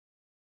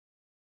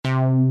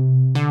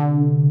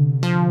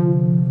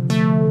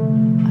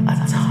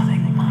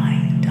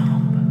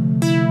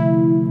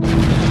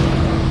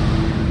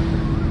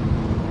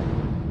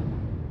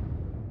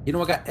You know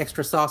what got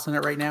extra sauce in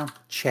it right now?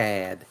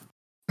 Chad.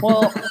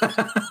 Well,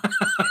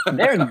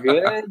 they're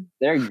good.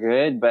 They're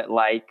good, but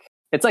like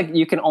it's like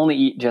you can only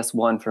eat just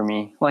one for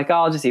me. Like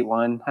I'll just eat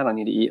one. I don't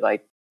need to eat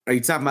like. Are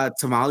you talking about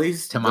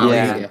tamales? Tamales.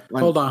 Yeah.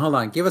 Hold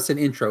on. Give us an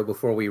intro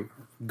before we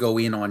go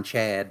in on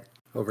Chad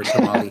over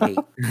tamale hate.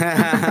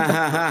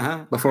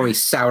 Before we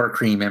sour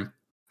cream him.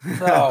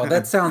 Oh,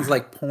 that sounds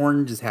like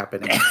porn just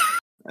happening.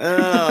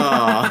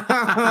 Oh.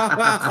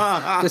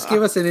 Just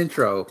give us an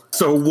intro.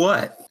 So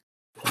what?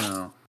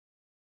 Oh.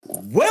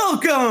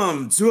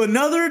 Welcome to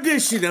another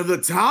edition of the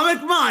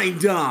Atomic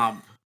Mind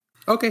Dump.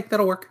 Okay,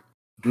 that'll work.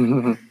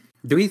 Do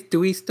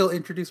we still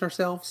introduce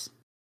ourselves?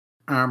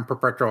 I'm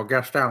Perpetual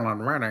Guest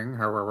Alan Manning.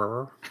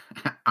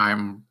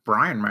 I'm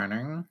Brian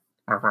Manning.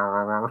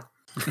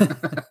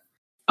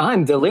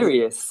 I'm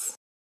delirious.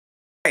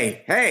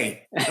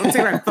 Hey, don't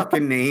say my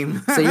fucking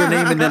name. Say your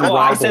name and then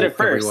I said it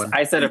first. everyone.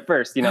 I said it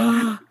first, you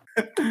know.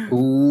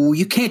 Ooh,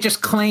 you can't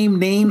just claim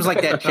names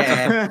like that,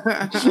 Chad.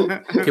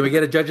 Can we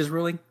get a judge's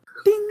ruling?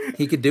 Ding.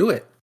 He could do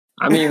it.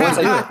 I mean, once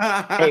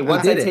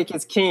I take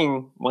his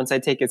king,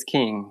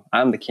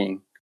 I'm the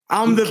king.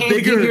 I'm the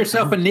bigger. Give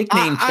yourself a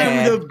nickname, Chad.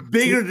 I'm the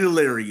bigger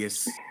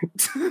delirious.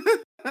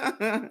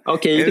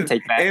 Okay, you can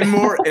take that.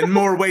 In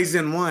more ways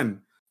than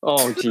one.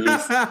 Oh,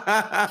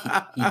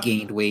 jeez. He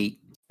gained weight.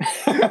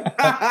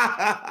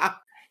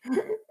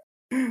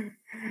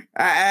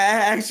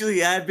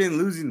 I've been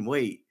losing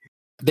weight.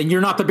 Then you're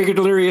not the bigger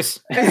delirious.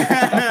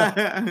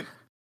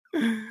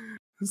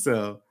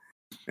 So,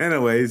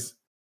 anyways,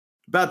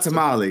 about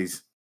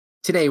tamales.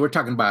 Today we're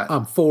talking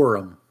about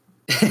forum.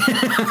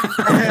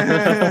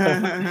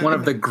 One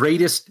of the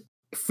greatest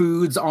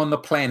foods on the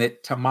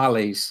planet,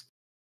 tamales.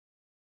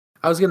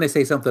 I was going to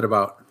say something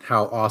about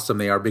how awesome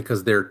they are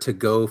because they're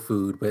to-go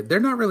food, but they're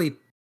not really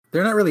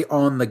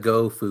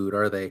on-the-go food,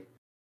 are they?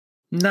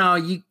 No,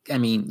 you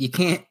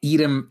can't eat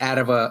them out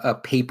of a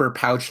paper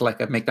pouch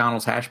like a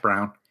McDonald's hash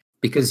brown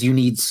because you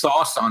need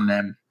sauce on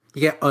them.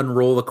 You can't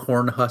unroll the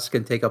corn husk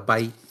and take a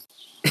bite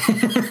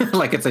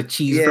like it's a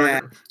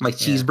cheeseburger, like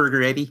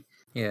Cheeseburger Eddie.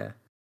 Yeah.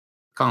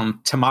 Call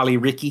him Tamale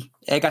Ricky.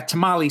 I got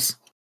tamales.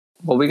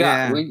 Well, we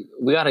got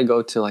to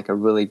go to like a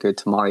really good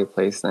tamale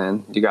place.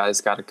 Then you guys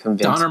got to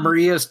convince Donna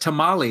Maria's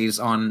Tamales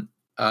on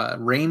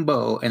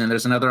Rainbow, and then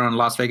there's another on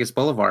Las Vegas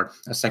Boulevard.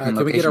 A second location.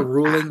 Can we get a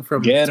ruling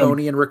from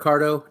Tony and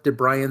Ricardo? Did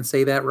Brian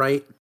say that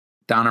right?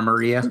 Donna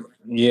Maria.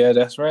 Yeah,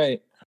 that's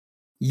right.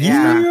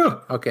 Yeah.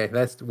 Okay,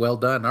 that's well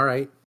done. All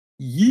right.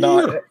 Yeah.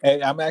 No, hey,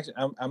 I'm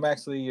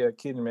actually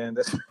kidding, man.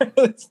 That's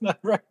not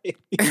right.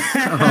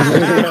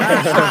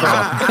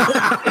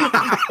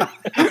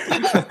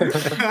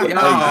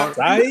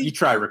 You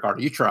try, Ricardo.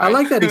 You try. I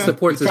like that he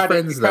supports his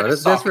friends, though.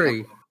 That's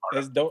very.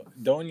 It's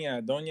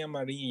Doña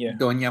Maria.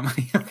 Doña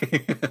Maria.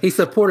 Okay. He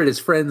supported his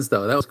friends,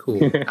 though. That was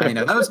cool. I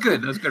know that was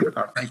good. That was good,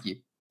 Ricardo. Thank you.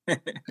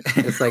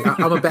 It's like I'm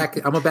gonna back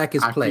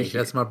his play.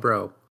 That's my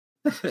bro.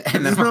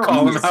 And then I'll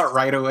call him out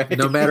right away,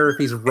 no matter if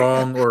he's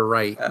wrong or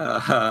right.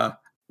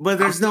 But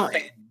there's no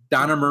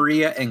Donna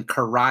Maria and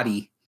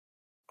karate.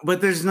 But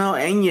there's no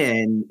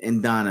Enya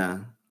in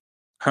Donna.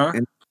 Huh?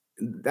 And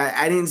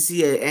I didn't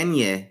see an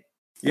Enya.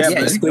 Yeah,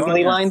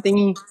 squiggly line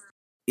thingy.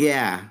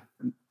 Yeah.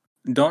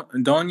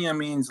 Doña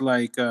means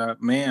like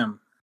ma'am,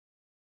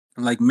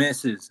 like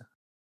Mrs.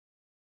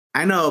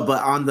 I know,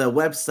 but on the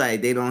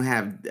website they don't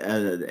have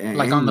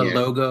like Enya. on the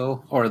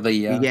logo or the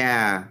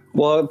yeah.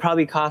 Well, it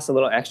probably costs a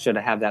little extra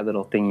to have that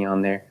little thingy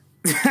on there.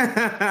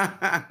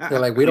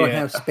 They're like, we don't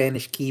have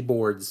Spanish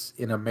keyboards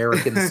in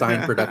American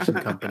sign production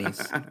companies.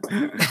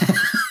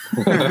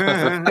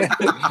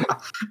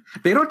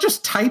 They don't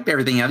just type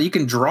everything out. You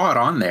can draw it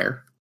on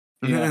there.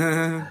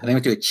 Yeah. And they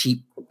went to a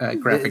cheap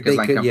graphic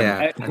design company.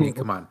 Yeah, I mean,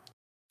 come on.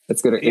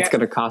 It's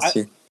gonna cost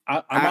you.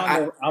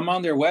 I'm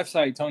on their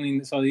website,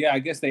 Tony. So yeah, I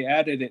guess they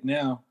added it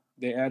now.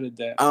 They added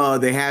that. Oh,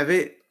 they have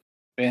it?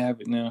 They have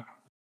it now.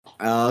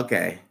 Oh,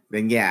 okay.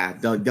 Then yeah,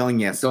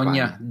 Doña.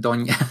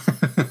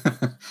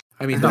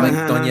 I mean, it's not like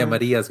Doña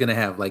Maria is gonna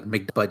have like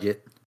big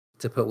budget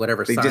to put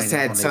whatever. They just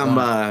had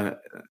some.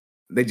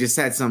 They just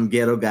had some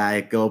ghetto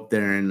guy go up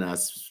there and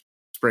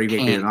spray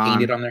paint it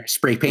on there.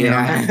 Spray paint it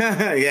on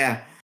there.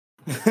 Yeah.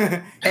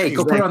 Hey,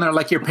 go put it on there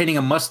like you're painting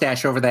a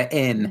mustache over that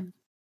N.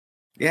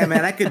 Yeah,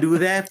 man, I could do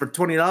that for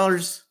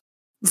 $20.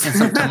 And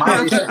some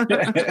tamales. How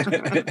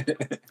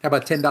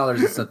about $10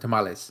 and some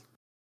tamales?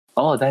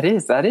 Oh, that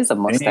is a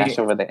mustache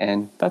over the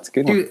end. That's a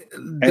good. Dude,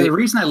 the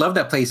reason I love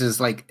that place is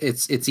like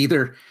it's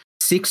either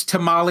 6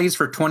 tamales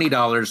for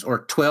 $20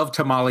 or 12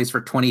 tamales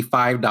for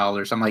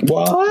 $25. I'm like,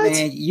 what?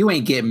 Man, you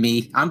ain't getting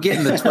me. I'm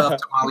getting the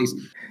 12 tamales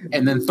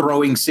and then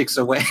throwing 6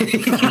 away.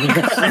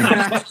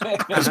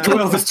 Because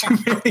 12 is too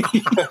many.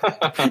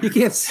 You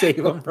can't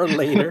save them for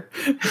later.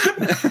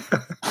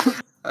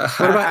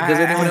 What about, does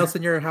anyone else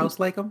in your house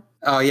like them?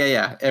 Oh,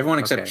 yeah. Everyone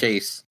except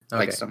Chase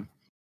likes them.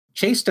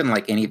 Chase doesn't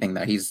like anything,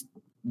 though. He's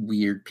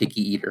weird,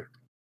 picky eater.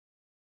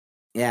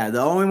 Yeah, the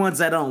only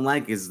ones I don't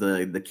like is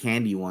the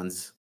candy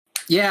ones.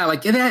 Yeah,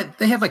 like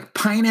they have like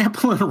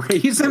pineapple and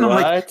raisin.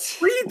 What? I'm like,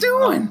 what are you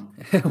doing?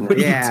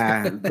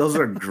 Those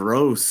are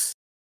gross.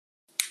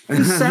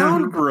 They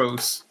sound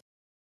gross.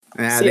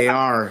 Yeah, See, they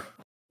are.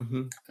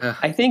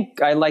 I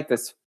think I like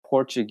this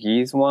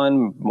Portuguese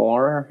one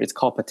more. It's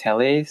called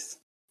pateles.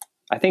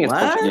 I think it's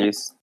What?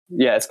 Portuguese.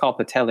 Yeah, it's called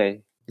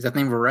patele. Is that the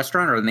name of a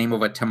restaurant or the name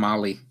of a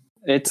tamale?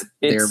 It's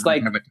Their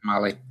like version of a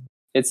tamale.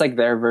 it's like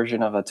their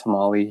version of a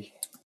tamale.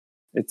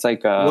 It's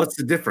like What's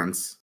the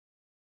difference?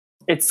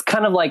 it's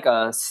kind of like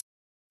a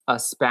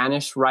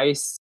Spanish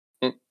rice,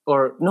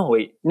 or no,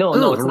 wait, no,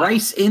 Ooh, it's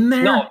rice in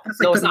there. No, That's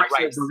no, like it's putting not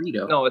in a rice.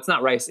 burrito. No, it's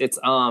not rice. It's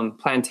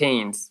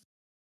plantains.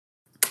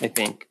 I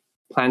think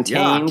Yuck.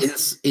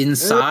 plantains.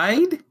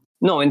 Inside,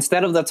 No,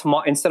 instead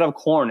of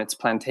corn, it's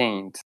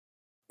plantains.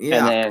 Yeah.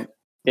 And then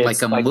it's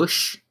like a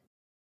mush,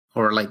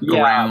 or like yeah,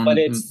 ground. but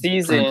it's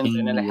seasoned plantain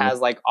and then it meal. has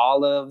like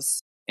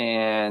olives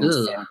and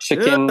Ugh.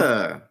 chicken.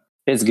 Ugh.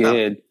 It's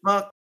good.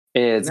 Fuck.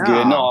 It's No.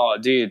 good. No,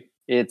 dude,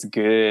 it's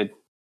good.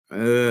 Ugh.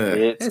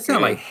 It's It sound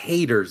good. like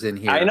haters in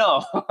here. I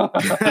know.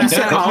 He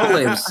said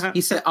olives.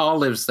 He said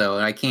olives though,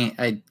 and I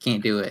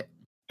can't do it.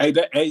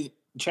 Hey,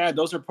 Chad,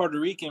 those are Puerto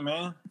Rican,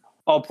 man.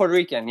 Oh, Puerto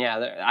Rican.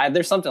 Yeah,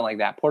 there's something like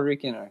that. Puerto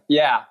Rican.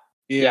 Yeah,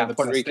 The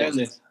Puerto Rican.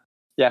 pasteles.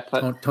 Yeah,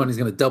 Tony's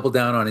gonna double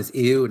down on his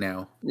ew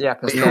now. yeah,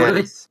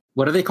 Wait,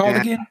 what are they called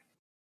Yeah. again?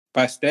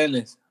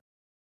 Pasteles.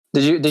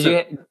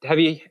 Have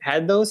you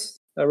had those,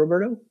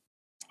 Roberto?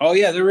 Oh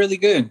yeah, they're really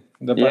good.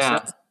 The Yeah,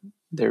 pasteles.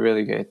 they're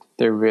really good.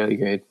 They're really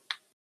good.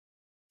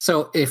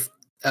 So if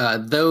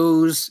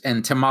those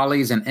and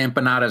tamales and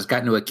empanadas got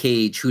into a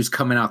cage, who's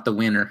coming out the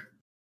winner?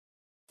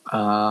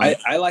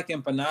 I like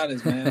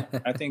empanadas, man.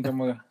 I think I'm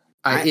gonna.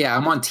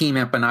 I'm on Team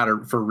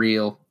Empanada for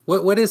real.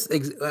 What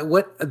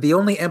the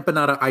only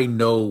empanada I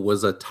know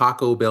was a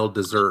Taco Bell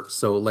dessert.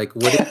 So like,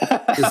 what is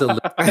the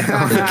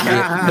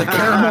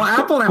caramel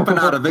apple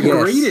empanada, the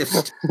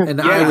greatest? And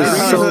I was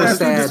so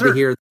sad to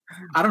hear.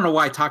 I don't know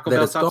why Taco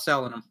Bell stopped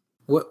selling them.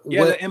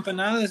 The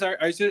empanadas are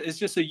it's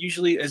just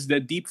usually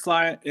the deep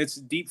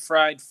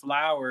fried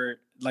flour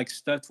like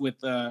stuffed with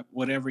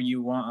whatever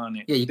you want on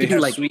it. Yeah, you they can do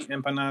have like sweet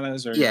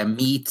empanadas or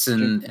meats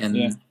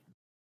and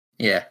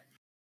yeah.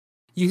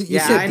 You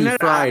said deep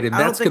fried, and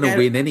that's going to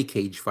win any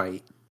cage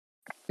fight.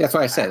 That's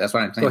what I said. That's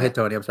what I'm saying. Go ahead,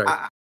 Tony. I'm sorry.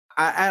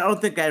 I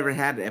don't think I ever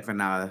had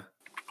empanada.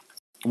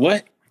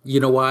 What? You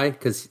know why?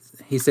 Because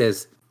he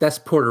says that's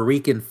Puerto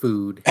Rican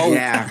food. Oh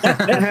yeah.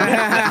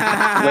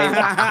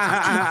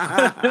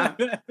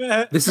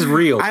 This is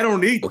real. I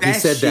don't eat that. He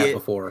said shit. that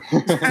before.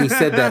 He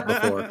said that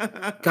before.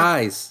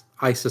 Guys,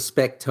 I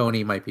suspect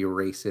Tony might be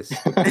racist.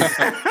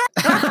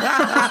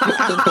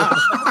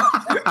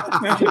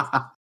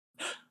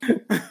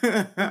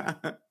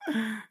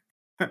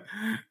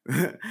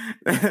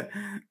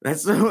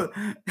 That's so.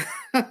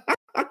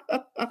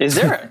 Is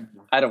there?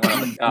 I don't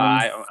want to.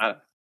 I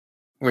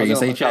Where you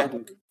say,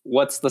 Chad?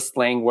 What's the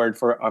slang word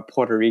for a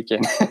Puerto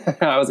Rican?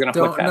 I was gonna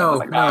look that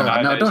up.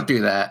 No, don't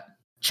do that.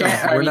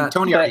 Chad,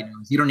 Tony already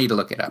knows. You don't need to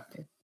look it up.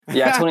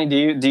 Yeah, Tony,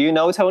 do you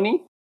know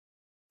Tony?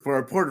 For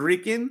a Puerto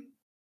Rican?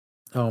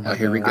 Oh my!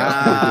 Here we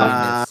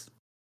go.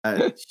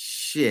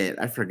 Shit,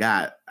 I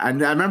forgot. I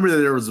remember that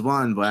there was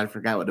one, but I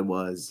forgot what it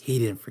was. He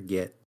didn't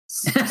forget.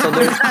 So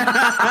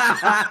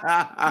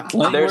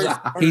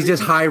he's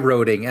just high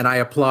roading, and I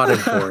applaud him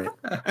for it.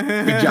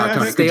 Good job,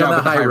 Tony. Stay on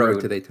the high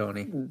road today,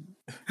 Tony.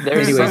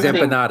 Anyways,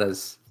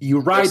 empanadas. You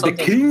ride the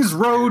King's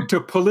Road to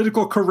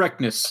political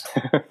correctness.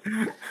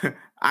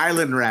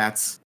 Island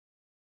rats.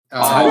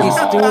 Oh, he's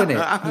doing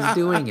it. He's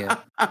doing it.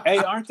 Hey,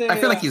 aren't they? I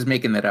feel like he's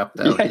making that up,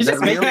 though. Is that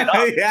real?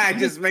 Yeah, I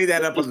just made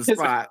that up on the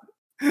spot.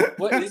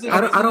 What, is it,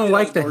 I don't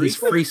like that he's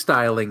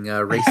freestyling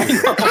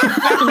racism.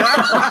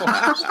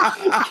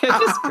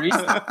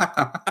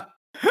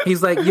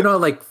 He's like,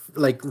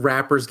 like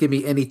rappers give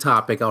me any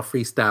topic, I'll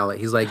freestyle it.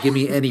 He's like, give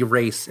me any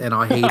race and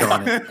I'll hate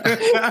on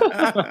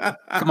it.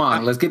 Come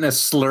on, let's get in a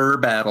slur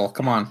battle.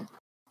 Come on.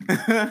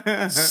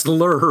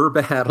 Slur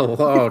battle.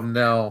 Oh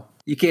no.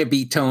 You can't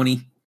beat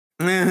Tony.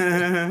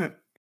 I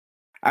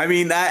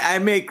mean, I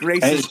make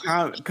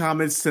racist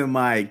comments to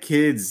my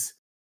kids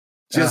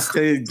just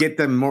to get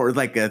them more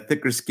like a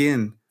thicker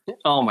skin.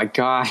 Oh my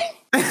god.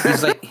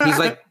 He's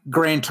like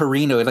Gran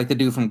Torino. He's like the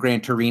dude from Gran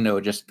Torino,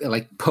 just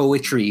like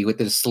poetry with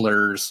his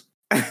slurs.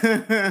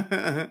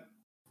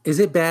 Is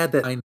it bad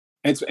that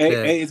it's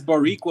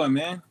Boricua,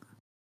 man?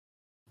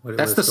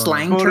 That's the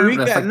slang term?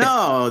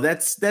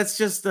 That's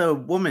just a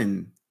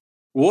woman.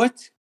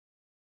 What?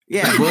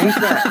 Yeah,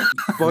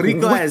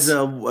 Boricua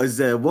is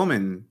a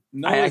woman.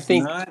 No, I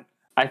think not.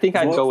 I think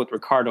I'd go with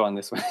Ricardo on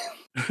this one.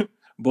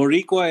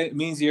 Boricua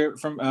means you're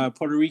from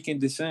Puerto Rican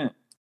descent.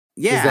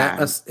 Yeah,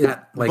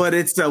 but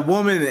it's a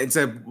woman. It's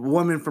a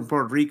woman from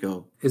Puerto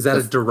Rico. Is that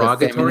a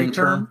derogatory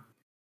term?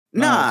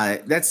 Nah,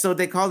 that's what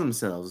they call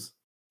themselves.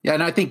 Yeah,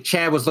 and I think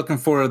Chad was looking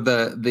for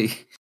the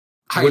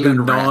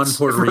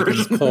non-Puerto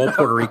Ricans, all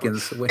Puerto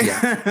Ricans.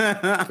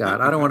 Yeah.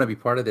 God, I don't want to be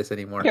part of this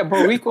anymore. Yeah,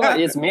 Boricua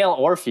is male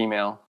or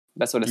female.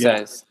 That's what it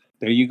says.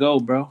 There you go,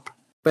 bro.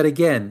 But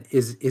again,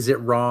 is it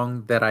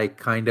wrong that I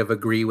kind of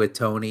agree with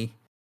Tony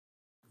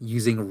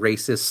using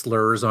racist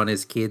slurs on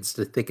his kids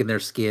to thicken their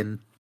skin?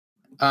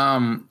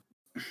 You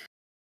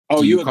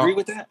agree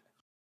with that?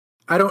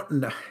 I don't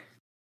know.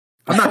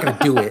 I'm not going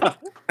to do it,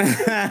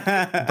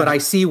 but I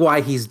see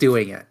why he's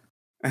doing it.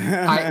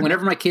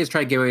 Whenever my kids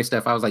try to give away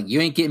stuff, I was like,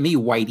 "You ain't getting me,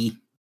 Whitey."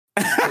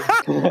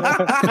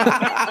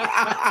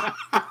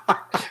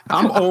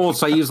 I'm old,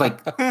 so I use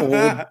like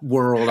old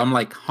world. I'm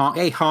like,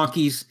 hey,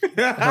 honkies.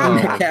 Oh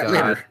my cat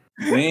litter.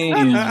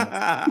 Man.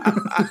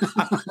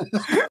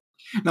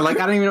 No, like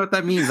I don't even know what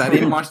that means. I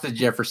didn't watch the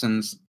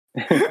Jeffersons.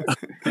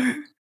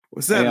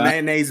 What's up,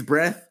 mayonnaise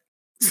breath?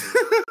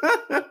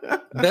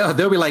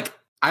 They'll be like,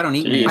 I don't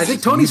eat mayonnaise. I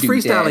think Tony's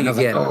freestyling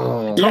again.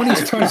 Tony's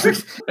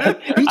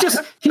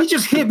he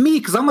just hit me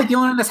because I'm like the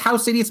only one in this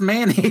house that eats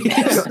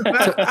mayonnaise.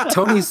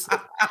 Tony's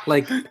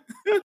like,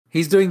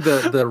 he's doing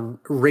the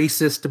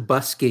racist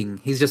busking.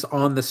 He's just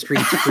on the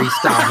streets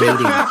freestyle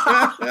hating.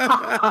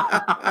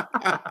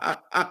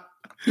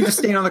 He's just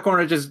standing on the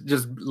corner,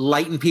 just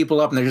lighting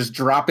people up, and they're just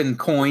dropping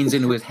coins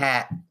into his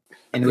hat.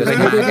 And he's like,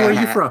 "Hey, baby, where are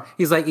you from?"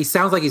 He's like, he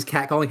sounds like he's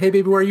catcalling. "Hey,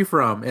 baby, where are you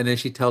from?" And then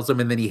she tells him,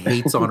 and then he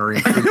hates on her.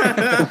 And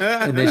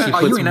then she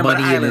puts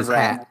money in his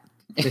hat.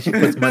 Then she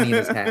puts money in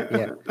his hat.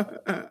 Yeah.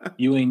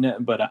 You ain't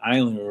nothing but an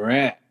island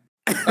rat.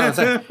 Like,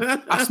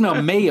 I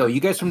smell mayo. You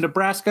guys from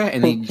Nebraska?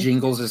 And he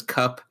jingles his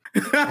cup.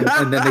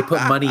 And then they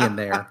put money in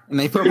there. And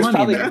they put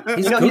money in there.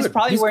 He's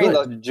probably wearing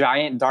those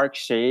giant dark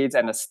shades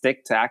and a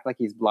stick to act like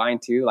he's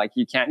blind too. Like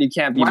you can't be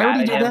Why mad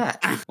would he at do him.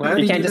 that? Why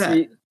would he do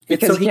that?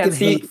 Because he can't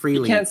see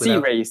freely. He can't see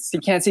race. He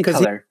can't see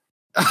color.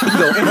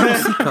 I don't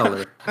see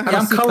color.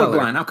 I'm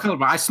colorblind. I'm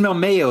colorblind. I smell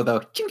mayo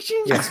though.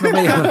 Yeah, I smell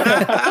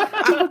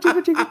mayo.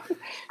 Jingle, jingle.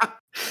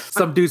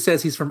 Some dude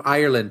says he's from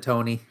Ireland,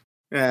 Tony.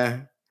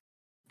 Yeah.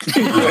 You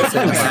get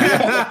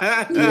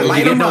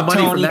no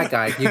money from that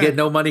guy. You get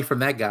no money from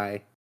that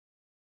guy.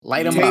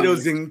 Light him up.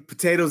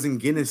 Potatoes and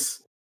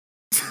Guinness.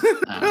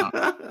 No.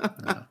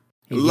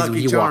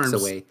 Lucky he Charms.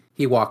 walks away.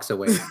 He walks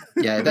away.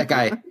 Yeah, that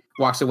guy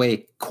walks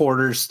away,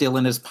 quarters still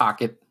in his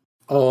pocket.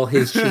 All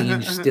his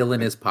change still in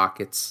his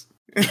pockets.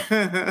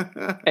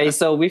 Hey,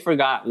 so we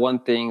forgot one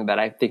thing that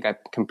I think I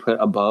can put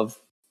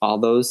above all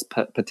those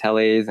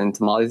pateles and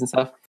tamales and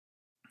stuff.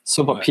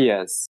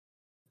 Sopapillas.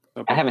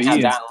 I haven't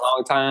had that in a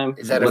long time.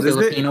 Is that a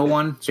Filipino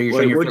one? So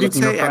you're what did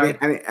you say? I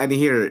didn't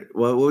hear it.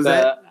 What was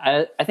that?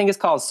 I think it's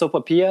called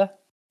sopapilla.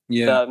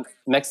 Yeah. The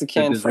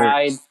Mexican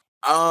fried.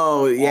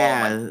 Oh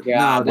yeah. Oh,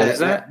 no, what is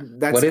that?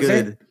 That's what is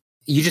good. it?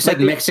 You just said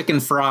Mexican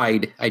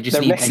fried. I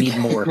need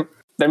more.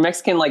 They're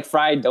Mexican like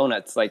fried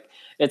donuts. Like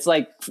it's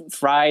like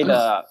fried.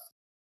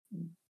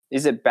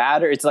 Is it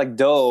batter? It's like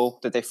dough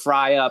that they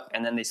fry up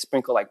and then they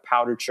sprinkle like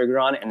powdered sugar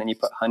on it and then you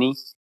put honey.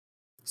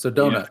 So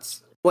donuts.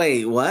 Yeah.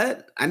 Wait,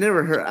 what? I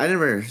never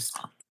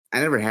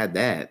had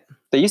that.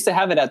 They used to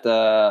have it at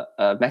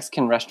the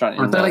Mexican restaurant.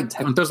 Aren't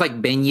those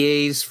like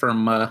beignets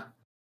from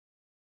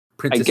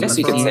Princess? I guess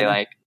you could say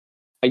like.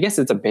 I guess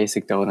it's a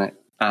basic donut.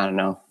 I don't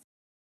know.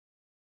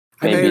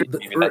 Maybe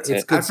that's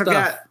it. I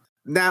forgot.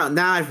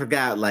 Now I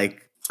forgot.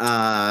 Like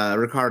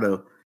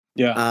Ricardo.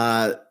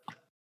 Yeah.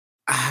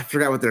 I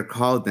forgot what they're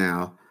called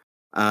now.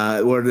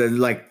 Where they're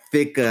like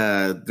thick.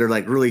 They're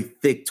like really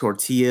thick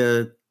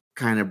tortilla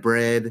kind of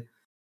bread,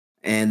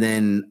 and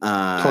then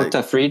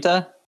torta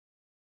frita.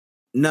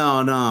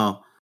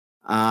 No.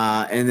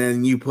 And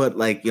then you put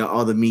like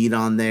all the meat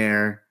on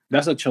there.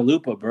 That's a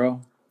chalupa, bro.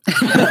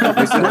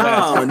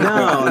 No.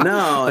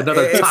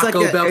 Another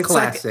Taco Bell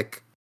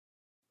classic.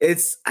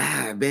 It's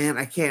man,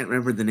 I can't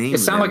remember the name. It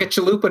sounds like a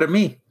chalupa to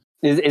me.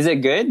 Is it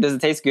good? Does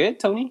it taste good,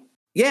 Tony?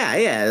 Yeah.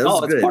 It's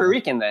good. Puerto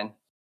Rican then.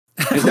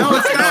 No,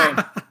 it's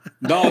not.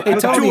 No, hey,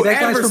 Tony, that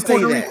guy's from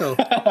Puerto Rico.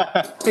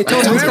 Hey,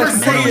 Tony, never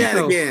say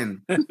that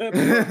again.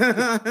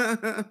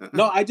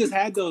 No, I just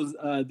had those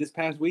this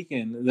past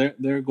weekend.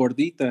 They're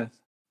gorditas.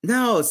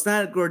 No, it's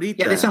not a gordita.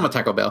 Yeah, they sound like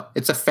Taco Bell.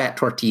 It's a fat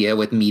tortilla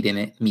with meat in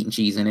it, meat and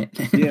cheese in it.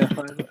 Yeah,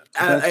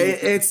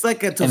 it's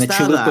like a tostada. And the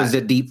chalupa is a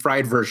deep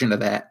fried version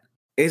of that.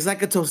 It's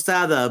like a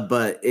tostada,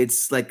 but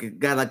it's like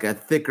got like a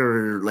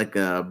thicker, like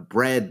a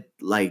bread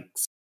like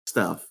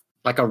stuff,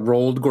 like a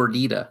rolled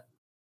gordita.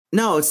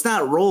 No, it's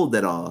not rolled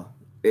at all.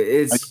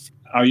 It's.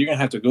 Oh, you're gonna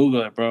have to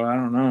Google it, bro. I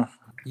don't know.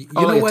 You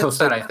know what?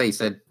 Tostada, they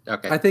said.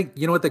 Okay. I think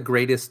you know what the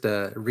greatest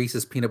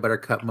Reese's peanut butter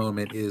cup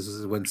moment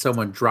is when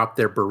someone dropped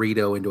their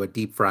burrito into a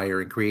deep fryer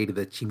and created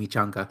the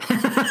chimichanga.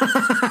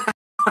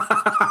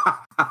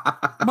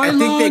 My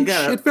lunch!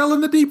 It fell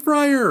in the deep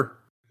fryer.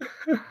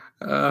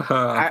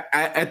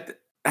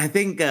 I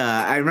think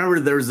I remember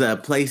there was a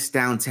place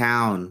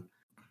downtown.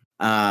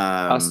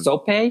 A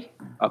sope?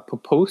 A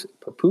pupusa?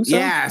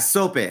 Yeah,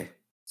 sope.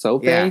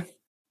 Sope?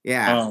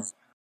 Yeah.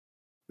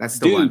 That's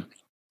the one.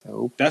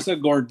 That's a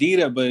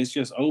gordita, but it's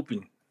just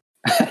open.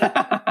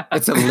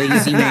 It's a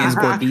lazy man's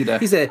gordita.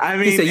 He said,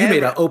 you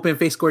made an open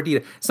face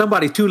gordita.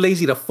 Somebody's too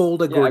lazy to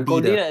fold a gordita.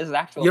 Gordita is an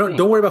actual thing.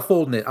 Don't worry about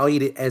folding it. I'll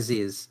eat it as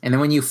is. And then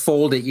when you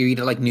fold it, you eat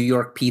it like New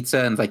York pizza,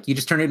 and it's like you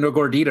just turn it into a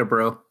gordita,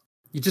 bro.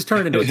 You just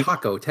turn it into a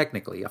taco,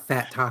 technically, a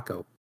fat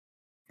taco.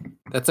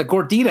 That's a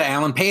gordita,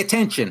 Alan. Pay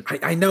attention.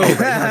 I know.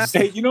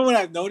 Hey, you know what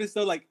I've noticed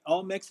though? Like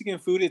all Mexican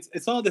food,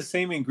 it's all the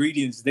same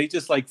ingredients. They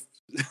just like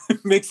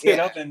mix it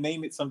up and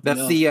name it something. That's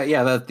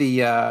else.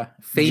 The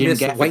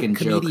famous white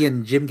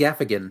comedian Jim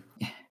Gaffigan.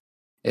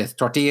 It's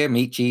tortilla,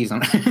 meat, cheese.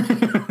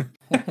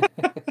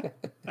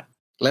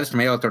 Lettuce,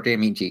 tomato, tortilla,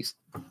 meat, cheese.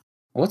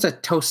 What's a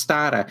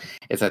tostada?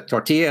 It's a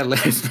tortilla,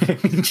 lettuce,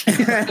 tomato, meat,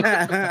 cheese.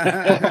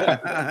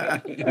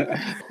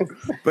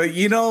 But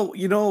you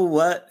know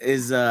what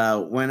is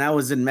when I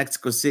was in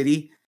Mexico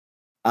City,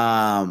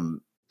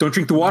 Don't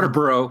drink the water,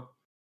 bro.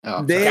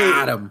 Oh, they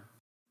got him.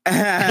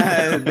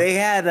 they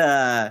had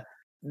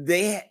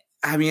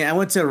I mean, I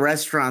went to a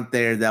restaurant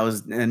there that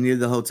was near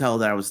the hotel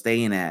that I was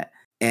staying at,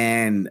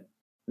 and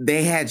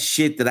they had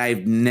shit that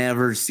I've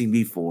never seen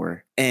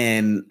before.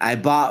 And I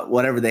bought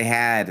whatever they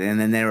had, and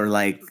then they were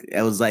like,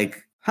 I was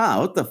like, huh,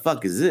 what the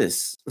fuck is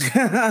this?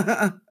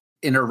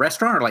 In a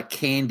restaurant or like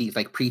candies,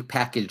 like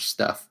prepackaged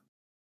stuff?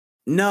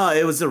 No,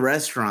 it was a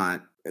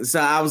restaurant.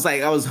 So I was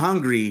like, I was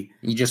hungry.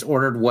 You just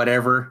ordered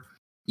whatever.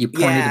 You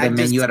pointed to the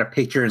menu at a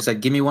picture and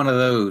said, give me one of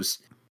those.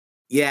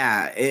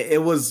 Yeah,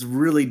 it was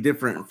really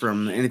different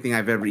from anything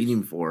I've ever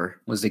eaten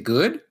before. Was it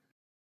good?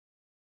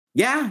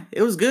 Yeah,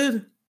 it was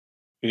good.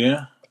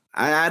 Yeah.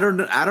 I don't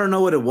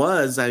know what it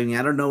was. I mean,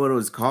 I don't know what it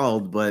was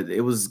called, but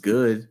it was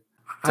good.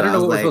 I don't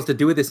know what we're supposed to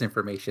do with this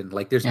information.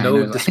 Like, there's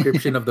no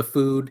description of the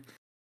food.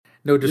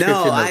 No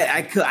description. No,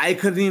 I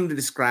couldn't even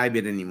describe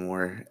it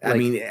anymore. Like, I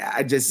mean,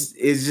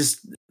 it's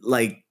just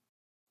like,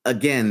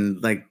 again,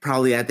 like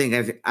probably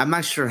I'm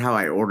not sure how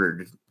I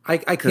ordered. I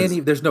can't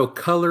even. There's no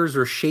colors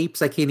or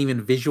shapes. I can't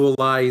even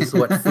visualize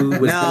what food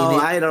was. No, in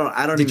it. I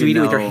don't. Did even you eat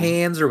know. it with your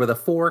hands or with a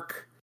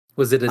fork?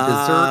 Was it a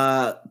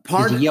dessert?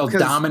 Did you yell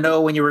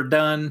domino when you were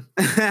done?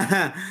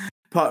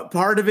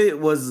 part of it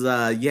was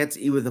you had to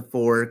eat with a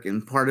fork,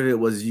 and part of it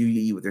was you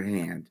eat with your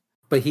hand.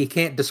 But he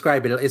can't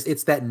describe it.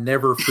 It's that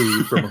never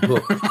food from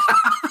Hook.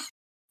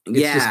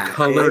 It's just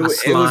colored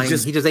slime.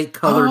 He just ate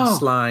colored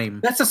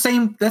slime. That's the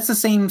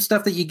same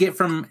stuff that you get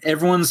from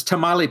everyone's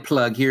tamale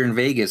plug here in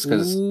Vegas,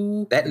 because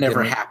that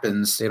never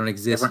happens. They don't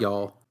exist,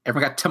 y'all.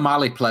 Everyone got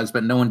tamale plugs,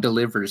 but no one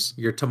delivers.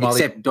 Your tamale,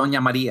 except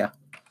Doña Maria.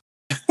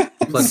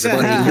 Plugs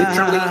literally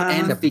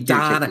and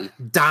figuratively.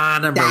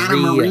 Donna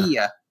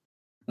Maria.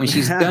 When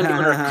she's done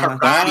doing her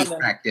karate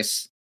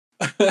practice.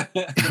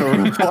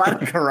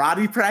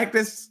 Karate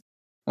practice?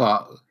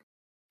 Well,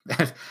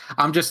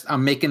 I'm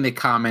making the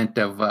comment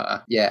of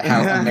how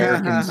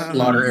Americans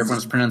slaughter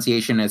everyone's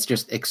pronunciation. It's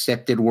just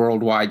accepted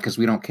worldwide because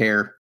we don't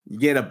care. You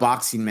get a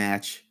boxing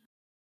match.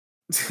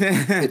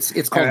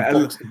 It's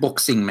called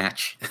boxing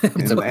match. and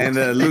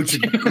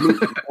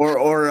lucha,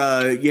 or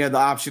you have the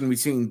option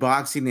between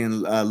boxing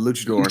and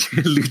luchador.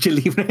 Lucha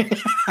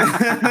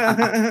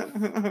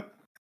libre.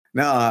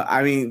 No,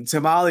 I mean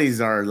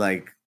tamales are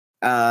like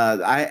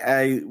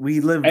we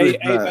live.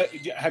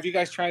 Have you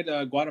guys tried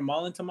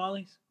Guatemalan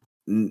tamales?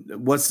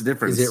 What's the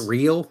difference? Is it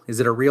real? Is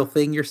it a real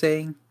thing you're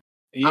saying?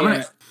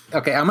 Yeah.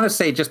 I'm gonna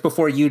say, just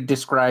before you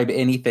describe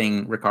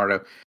anything,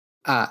 Ricardo,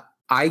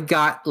 I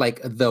got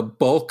like the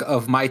bulk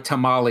of my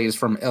tamales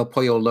from El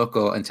Pollo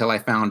Loco until I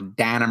found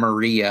Dana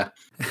Maria.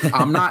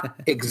 I'm not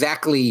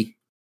exactly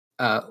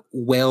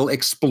well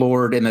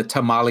explored in the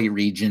tamale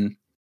region.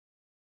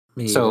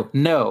 So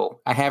no,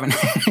 I haven't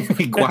had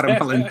any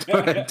Guatemalan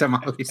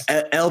tamales.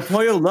 El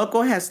Pollo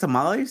Loco has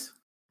tamales?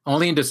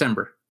 Only in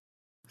December.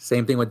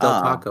 Same thing with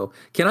Del Taco.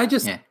 Can I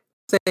just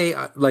say,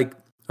 like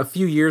a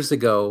few years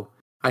ago,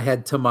 I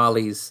had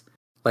tamales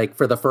like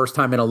for the first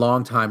time in a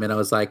long time, and I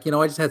was like,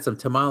 I just had some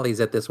tamales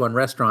at this one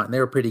restaurant, and they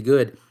were pretty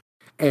good.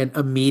 And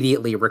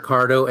immediately,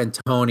 Ricardo and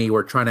Tony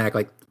were trying to act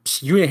like,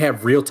 you didn't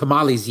have real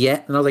tamales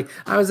yet, and I was like,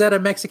 I was at a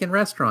Mexican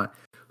restaurant.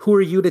 Who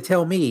are you to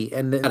tell me?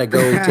 And then I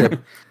go to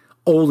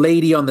old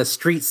lady on the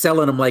street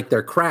selling them like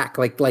they're crack,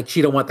 like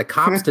she don't want the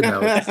cops to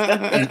know.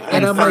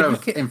 and I'm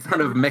like, in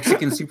front of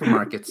Mexican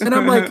supermarkets. And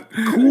I'm like,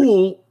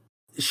 cool.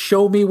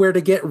 Show me where to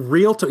get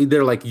real.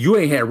 They're like, you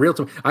ain't had real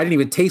tamales. I didn't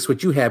even taste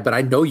what you had, but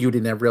I know you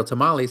didn't have real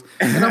tamales.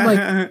 And I'm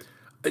like,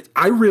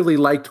 I really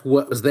liked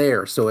what was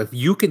there. So if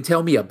you can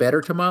tell me a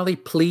better tamale,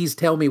 please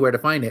tell me where to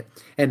find it.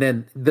 And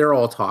then they're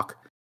all talk.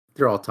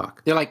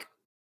 They're like,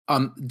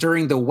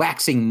 during the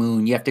waxing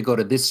moon, you have to go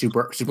to this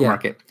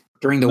supermarket. Yeah.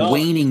 During the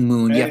waning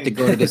moon, you have to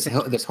go to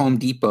this Home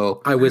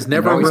Depot. I was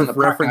never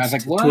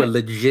referenced to a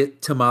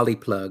legit tamale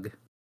plug.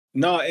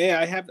 No,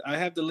 I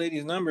have the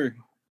lady's number.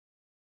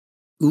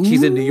 Ooh.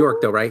 She's in New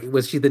York, though, right?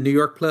 Was she the New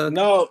York plug?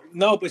 No,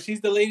 but she's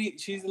the lady.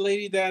 She's the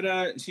lady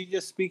that she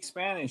just speaks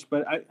Spanish.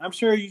 But I'm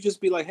sure you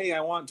just be like, hey,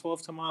 I want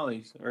 12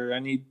 tamales, or I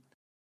need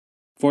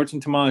 14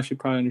 tamales. She'd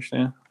probably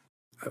understand.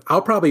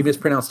 I'll probably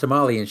mispronounce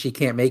tamale, and she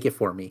can't make it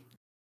for me.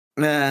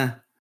 Nah.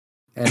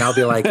 And I'll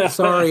be like,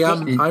 sorry,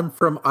 I'm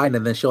from Ireland.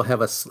 And then she'll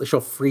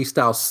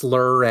freestyle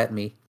slur at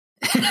me.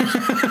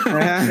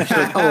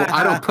 Like, oh,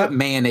 I don't put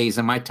mayonnaise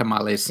in my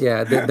tamales.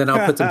 Yeah, then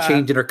I'll put some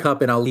change in her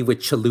cup and I'll leave with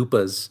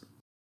chalupas.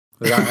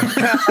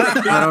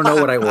 I don't know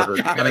what I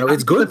ordered. I don't know.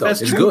 It's good though.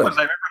 It's good. I've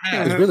ever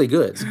had. It's really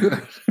good. It's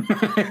good.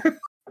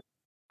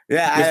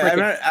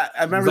 Yeah,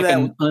 I remember that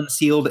an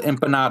unsealed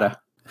empanada.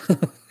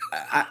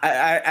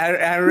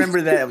 I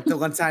remember that the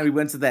one time we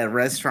went to that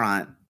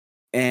restaurant,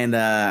 and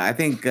I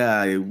think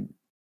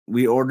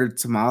we ordered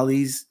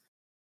tamales,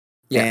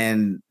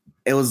 and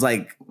it was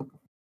like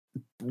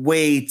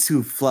way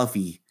too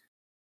fluffy.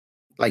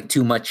 Like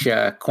too much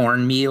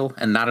cornmeal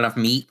and not enough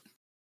meat?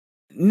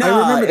 No, I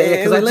remember that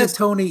because I let just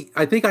Tony.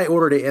 I think I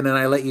ordered it and then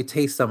I let you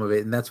taste some of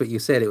it, and that's what you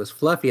said. It was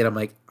fluffy, and I'm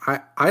like,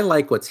 I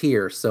like what's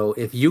here. So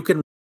if you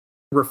can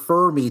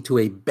refer me to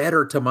a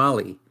better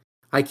tamale,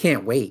 I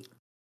can't wait.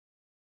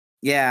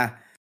 yeah.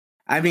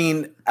 I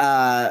mean,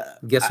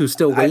 Guess who's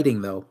still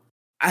waiting though?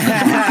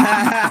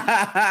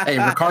 Hey,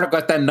 Ricardo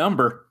got that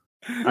number.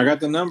 I got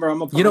the number.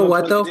 You know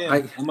what though?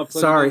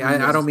 Sorry,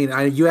 I don't mean.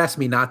 You asked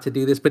me not to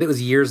do this, but it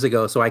was years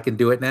ago, so I can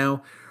do it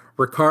now.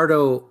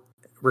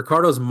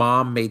 Ricardo's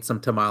mom made some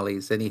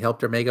tamales, and he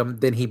helped her make them.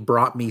 Then he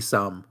brought me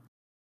some,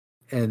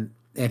 and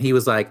he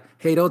was like,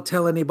 "Hey, don't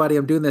tell anybody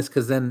I'm doing this,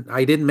 because then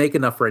I didn't make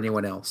enough for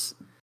anyone else."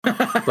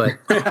 But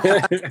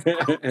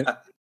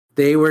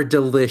they were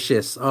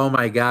delicious. Oh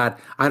my god!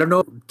 I don't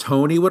know if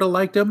Tony would have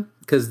liked them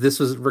because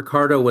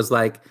Ricardo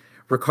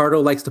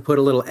likes to put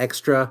a little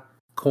extra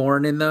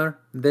corn in there,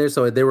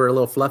 so they were a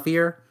little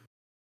fluffier.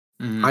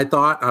 I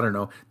don't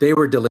know. They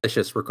were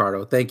delicious,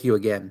 Ricardo. Thank you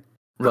again.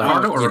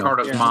 Ricardo or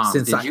Ricardo's mom?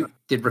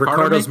 Did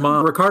Ricardo's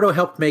mom? Ricardo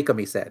helped make them.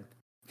 He said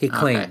he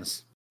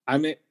claims.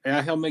 I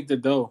helped make the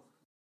dough.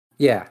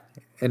 Yeah,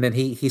 and then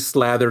he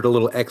slathered a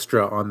little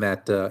extra on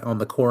that on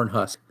the corn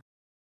husk.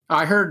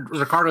 I heard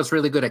Ricardo's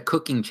really good at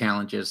cooking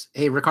challenges.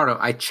 Hey, Ricardo,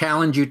 I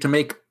challenge you to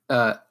make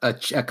a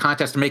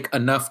contest to make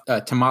enough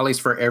tamales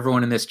for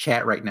everyone in this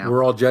chat right now.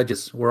 We're all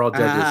judges.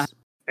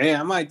 Hey,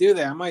 I might do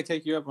that. I might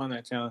take you up on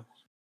that challenge.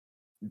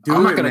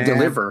 I'm not going to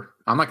deliver.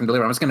 I'm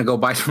just going to go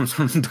buy some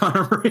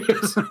Donna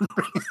Maria's.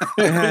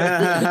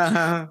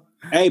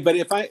 Hey, but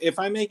if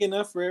I make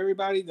enough for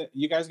everybody, that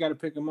you guys got to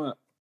pick them up.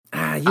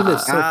 You live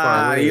so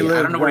far away.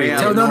 I don't know where you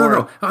live.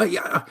 No.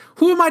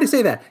 Who am I to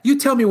say that? You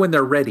tell me when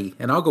they're ready,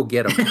 and I'll go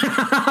get them.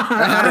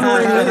 I don't know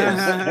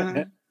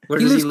where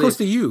he lives. He lives close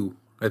to you,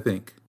 I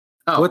think.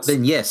 Oh,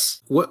 then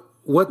yes. What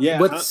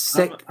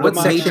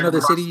section of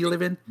the city you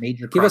live in?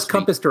 Give us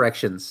compass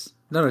directions.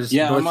 No, just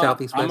north, south,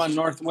 east, west. I'm on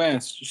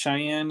northwest,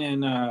 Cheyenne,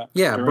 and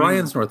Durango.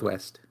 Brian's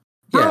northwest.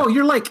 Bro,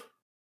 you're like,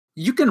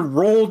 you can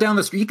roll down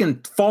the street, you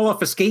can fall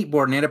off a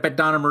skateboard and end up at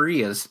Donna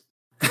Maria's.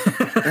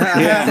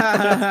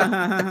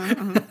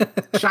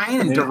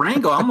 Cheyenne and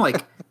Durango. I'm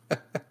like,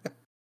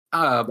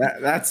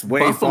 that's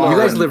way Buffalo. far.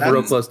 You guys live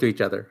real close to each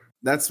other.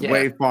 That's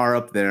way far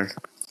up there.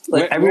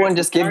 Everyone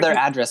just give their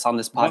address on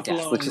this podcast.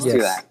 Buffalo. Let's just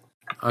do that.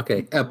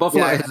 Okay,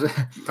 Buffalo. I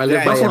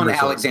live Buffalo and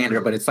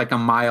Alexandria, but it's like a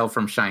mile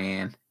from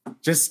Cheyenne.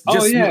 Just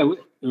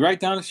right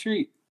down the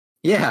street.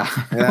 Yeah.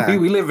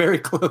 we live very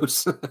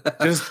close.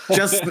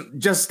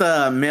 just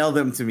mail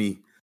them to me.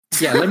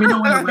 Yeah, let me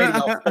know when you're ready.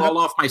 I'll fall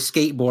off my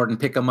skateboard and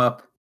pick them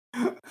up.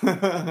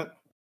 All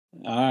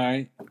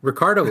right,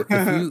 Ricardo.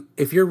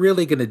 If you're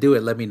really gonna do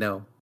it, let me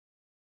know.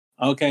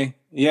 Okay.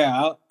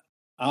 Yeah,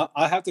 I'll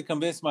have to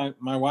convince my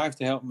wife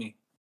to help me.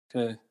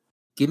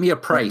 Give me a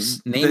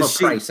price. Name a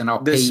price, and I'll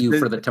pay you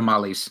for the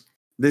tamales.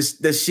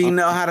 Does she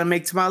know how to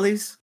make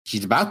tamales?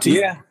 She's about to.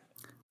 Yeah.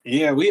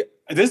 You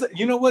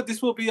know what?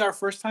 This will be our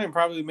first time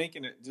probably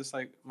making it, just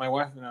like my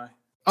wife and I.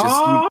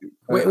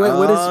 What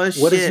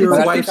is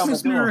your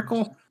wife's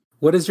miracle?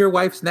 What is your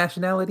wife's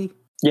nationality?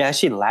 Yeah, is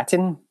she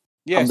Latin?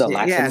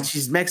 Yeah,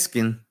 she's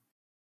Mexican.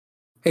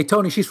 Hey,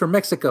 Tony, she's from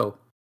Mexico.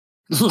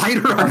 Light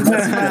her up.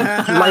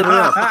 Light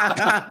her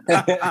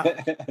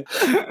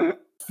up.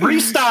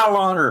 Freestyle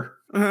on her.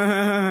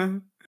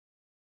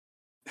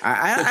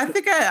 I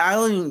think I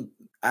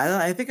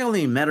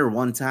only met her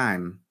one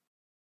time.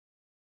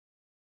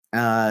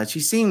 She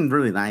seemed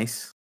really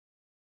nice.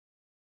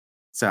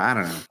 So I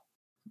don't know.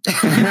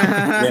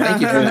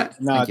 Thank you for that.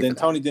 No, then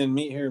Tony didn't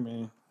meet her,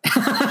 man. She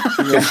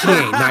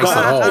ain't nice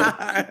at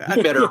all.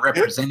 You better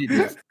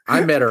representative.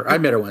 I met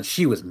her once.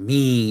 She was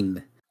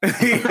mean.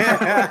 She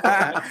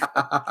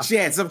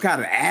had some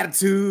kind of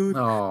attitude.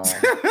 Oh,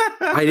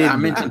 I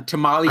mentioned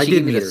tamales. I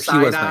did meet her. She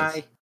was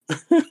nice.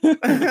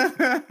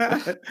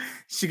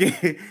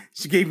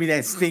 She gave me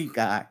that stink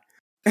eye.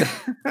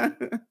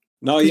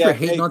 No,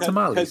 hating on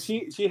tamales because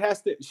she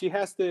has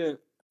to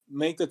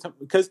make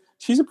because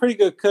she's a pretty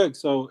good cook.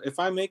 So if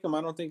I make them,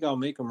 I don't think I'll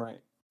make them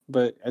right.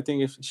 But I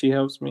think if she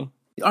helps me,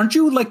 aren't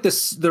you like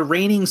the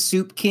reigning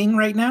soup king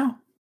right now?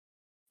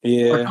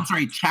 Yeah, I'm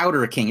sorry,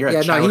 chowder king.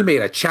 No, he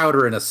made a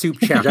chowder and a soup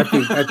challenge.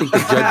 I think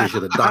the judges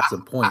should have docked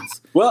some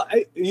points. Well,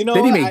 then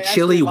he made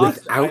chili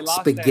without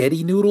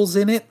spaghetti noodles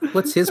in it.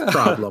 What's his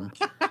problem?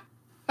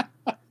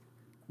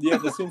 Yeah,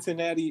 the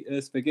Cincinnati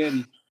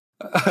spaghetti.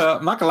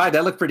 I'm not gonna lie,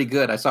 that looked pretty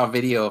good. I saw a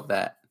video of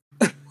that.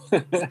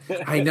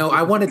 I know.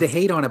 I wanted to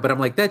hate on it, but I'm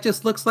like, that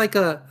just looks like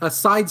a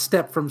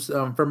sidestep from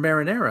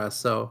marinara.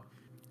 So,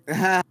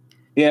 yeah,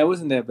 it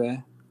wasn't that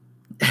bad.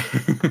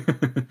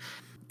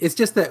 It's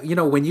just that,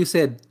 when you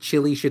said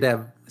chili should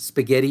have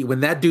spaghetti, when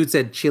that dude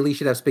said chili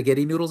should have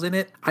spaghetti noodles in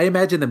it, I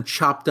imagine them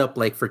chopped up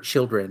like for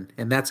children,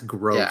 and that's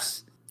gross. Yeah,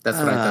 that's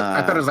what I thought.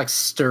 I thought it was like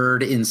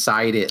stirred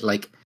inside it,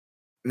 like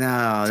no,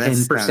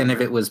 10% of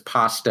it was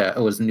pasta.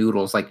 It was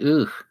noodles, like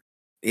ugh.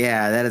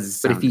 Yeah, that doesn't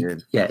sound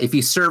good. Yeah, if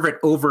you serve it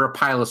over a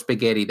pile of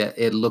spaghetti, that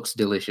it looks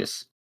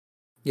delicious.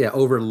 Yeah,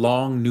 over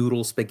long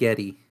noodle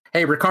spaghetti.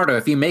 Hey, Ricardo,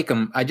 if you make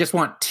them, I just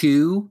want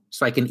 2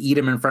 so I can eat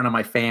them in front of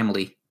my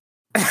family.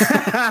 And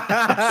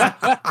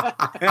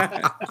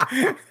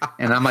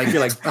I'm like,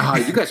 you're like, oh,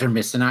 you guys are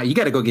missing out. You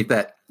got to go get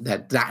that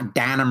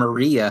Dana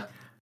Maria.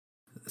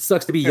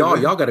 Sucks to be y'all.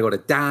 Y'all got to go to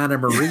Dana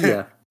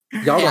Maria.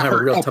 Y'all don't have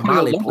a real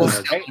tamale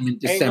place. In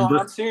December.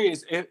 No, I'm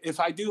serious. If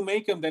I do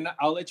make them, then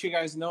I'll let you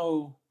guys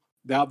know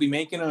that I'll be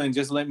making them, and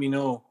just let me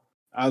know.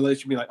 I'll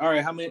let you be like, all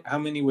right, how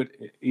many would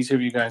each of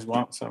you guys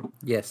want some?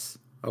 Yes.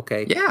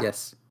 Okay. Yeah.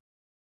 Yes.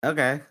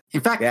 Okay.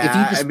 In fact, if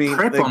you just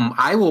prep them,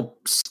 I will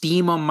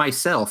steam them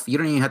myself. You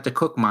don't even have to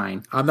cook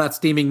mine. I'm not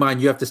steaming mine.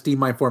 You have to steam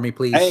mine for me,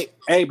 please.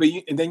 But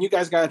then you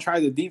guys gotta try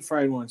the deep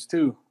fried ones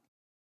too.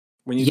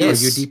 When you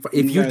deep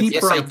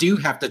fry, I do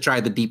have to try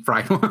the deep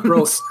fried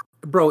ones,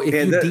 bro. If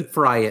you deep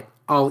fry it,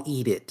 I'll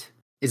eat it.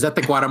 Is that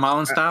the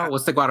Guatemalan style?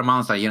 What's the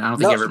Guatemalan style? I don't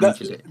think I ever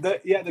mentioned it.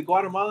 The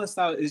Guatemalan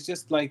style is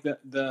just like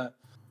the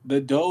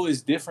dough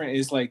is different.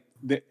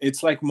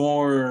 It's like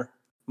more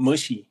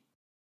mushy.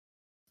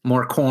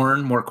 More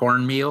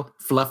cornmeal,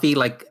 fluffy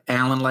like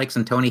Alan likes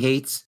and Tony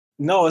hates.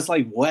 No, it's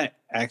like wet.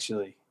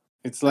 Actually,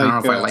 it's like I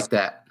don't know if I like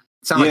that.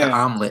 It sounds like an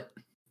omelet.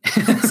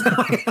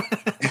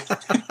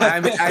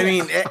 I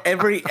mean,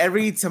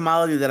 every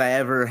tamale that I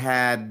ever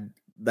had,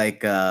 like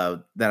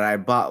that I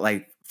bought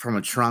like from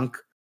a trunk,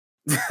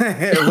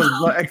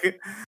 it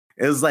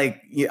was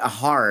like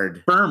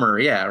hard, firmer.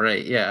 Yeah,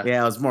 right. Yeah,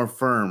 it was more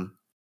firm.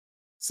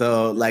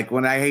 So like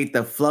when I hate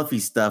the fluffy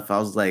stuff, I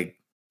was like,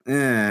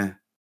 So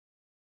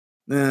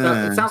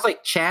it sounds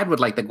like Chad would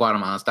like the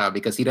Guatemalan style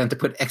because he doesn't have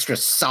to put extra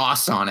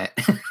sauce on it.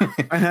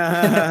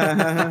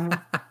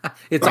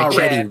 It's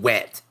already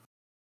wet.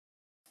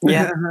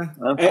 Yeah.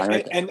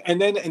 And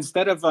then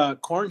instead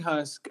of corn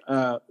husk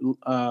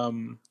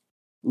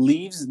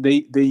leaves,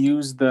 they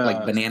use the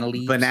like banana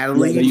leaves.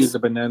 They use the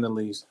banana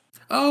leaves.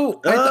 Oh,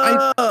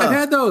 I've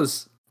had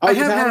those. I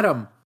have had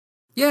them.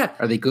 Yeah.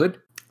 Are they good?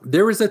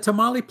 There was a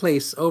tamale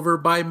place over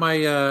by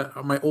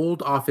my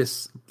old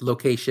office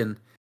location.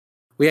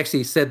 We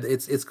actually said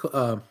it's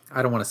I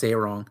don't want to say it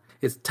wrong.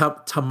 It's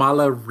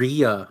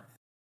Tamaleria.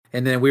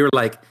 And then we were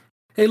like,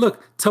 hey,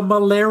 look,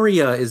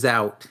 Tamaleria is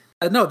out.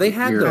 No, they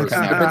had those. The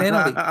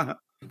banana leaves.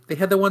 They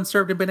had the ones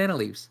served in banana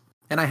leaves.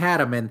 And I had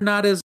them, and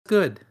not as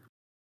good.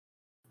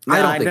 No,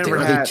 I don't think they were.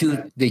 Are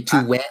they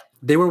too wet?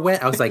 They were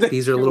wet. I was like,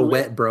 these are a little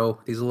wet, bro.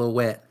 These are a little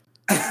wet.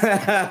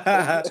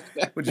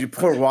 Would you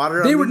pour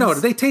water on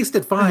these? They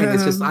tasted fine.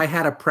 It's just I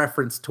had a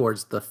preference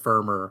towards the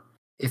firmer.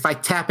 If I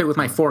tap it with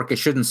my fork, it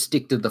shouldn't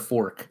stick to the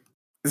fork.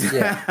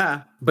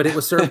 Yeah. But it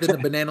was served in a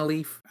banana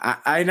leaf.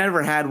 I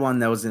never had one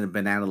that was in a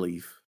banana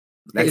leaf.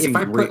 Hey, if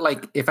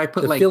I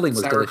put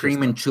sour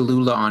cream and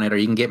Cholula on it, are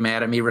you can get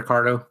mad at me,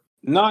 Ricardo?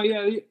 No,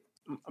 there's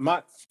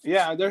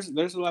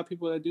a lot of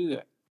people that do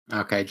that.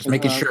 Okay, just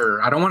making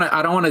sure. I don't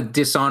want to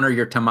dishonor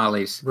your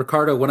tamales,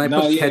 Ricardo. When I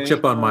put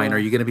ketchup on mine, are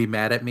you going to be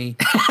mad at me?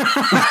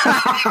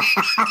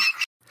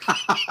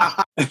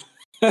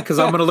 Because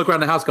I'm going to look around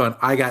the house going,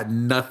 I got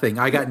nothing.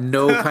 I got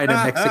no kind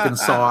of Mexican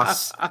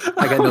sauce.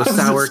 I got no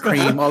sour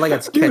cream. All I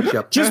got is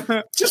ketchup.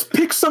 Just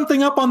pick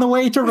something up on the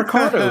way to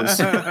Ricardo's.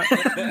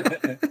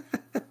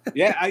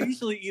 Yeah, I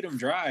usually eat them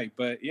dry,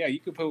 but yeah, you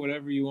can put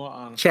whatever you want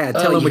on them. Chad,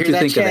 tell him what you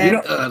think Chad?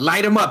 of it.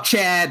 Light him up,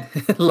 Chad.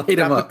 Light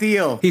him up.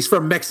 Deal. He's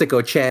from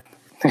Mexico, Chad.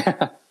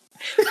 I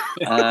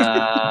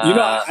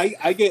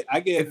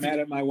get mad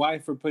at my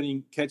wife for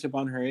putting ketchup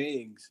on her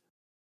eggs.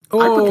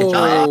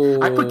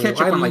 Oh, I put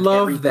ketchup on like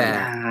love everything.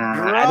 that.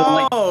 I don't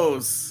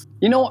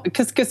like.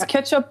 Because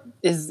ketchup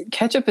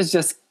is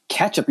just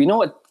ketchup. You know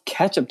what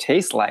ketchup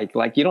tastes like?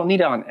 Like you don't need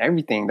it on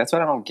everything. That's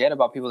what I don't get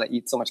about people that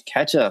eat so much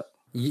ketchup.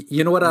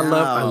 You know what I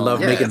love? I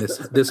love making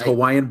this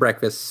Hawaiian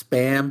breakfast: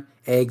 Spam,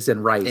 eggs,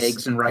 and rice.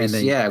 And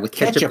then with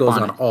ketchup goes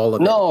on all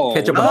of it.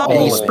 Ketchup on all of it.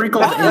 And you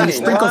sprinkle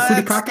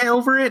furikake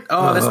over it.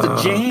 Oh, that's the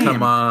jam.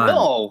 Come on.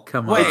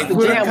 Wait, the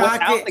jam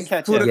without the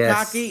ketchup.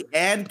 Furikake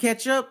and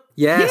ketchup?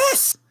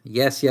 Yes.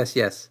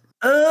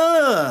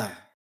 Ugh.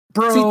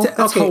 Bro,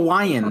 that's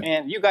Hawaiian.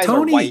 Man, you guys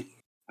are white.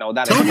 No,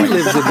 that Tony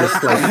lives in this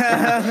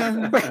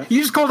place. You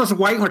just called us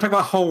white and we're talking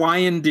about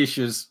Hawaiian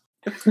dishes.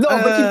 No,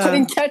 but you're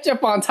putting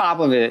ketchup on top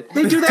of it.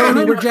 They do that.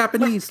 Tony, we're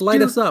Japanese.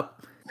 Light us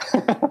up.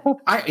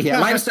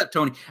 Light us up,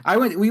 Tony.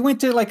 We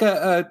went to like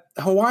a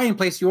Hawaiian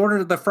place. You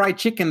ordered the fried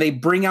chicken. They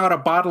bring out a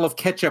bottle of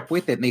ketchup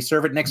with it, and they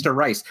serve it next to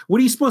rice. What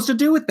are you supposed to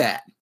do with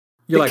that?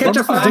 You're like,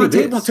 ketchup on the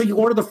table until you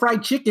order the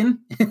fried chicken.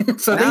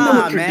 So they know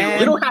what you're doing.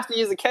 You don't have to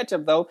use the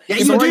ketchup, though. Yeah,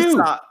 you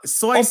do.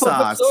 Soy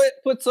sauce.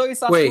 Put soy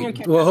sauce in your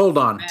ketchup. Well, hold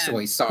on. Man.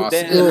 Soy sauce.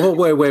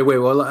 Wait.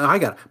 Well, I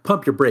got to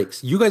pump your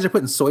brakes. You guys are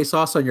putting soy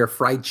sauce on your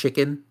fried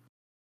chicken?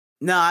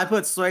 No, I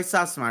put soy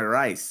sauce on my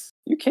rice.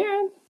 You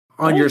can.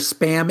 On your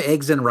Spam,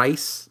 eggs, and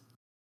rice?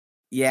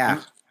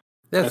 Yeah.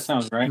 That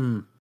sounds right.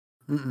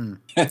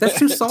 That's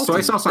too salty.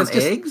 Soy sauce on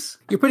eggs?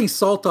 You're putting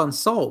salt on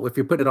salt if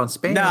you put it on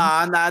Spam. No,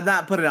 I'm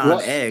not putting it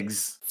on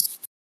eggs.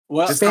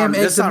 Well, Spam,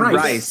 eggs, and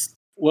rice.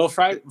 Well,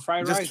 fried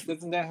rice,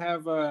 doesn't that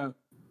have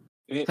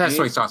it has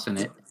soy sauce in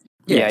it.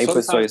 Yeah, you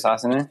put soy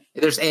sauce in it.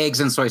 There's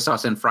eggs and soy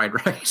sauce in fried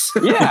rice.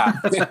 Yeah.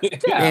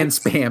 And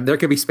Spam. There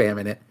could be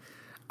Spam in it.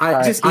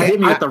 I just hit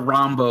me with the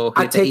Rombo.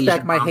 I take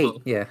back my hate.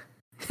 Yeah.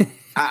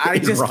 I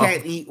just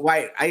can't eat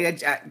white.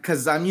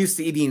 Because I'm used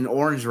to eating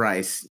orange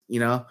rice,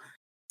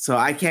 so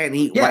I can't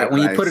eat white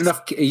when rice. you put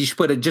enough, you should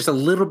put just a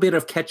little bit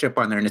of ketchup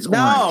on there, and it's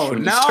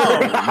orange.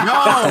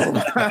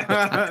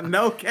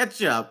 No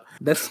ketchup.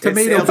 That's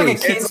tomato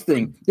based. It's a kid's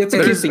thing. It's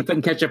a kid's thing,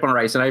 putting ketchup on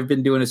rice, and I've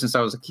been doing it since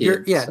I was a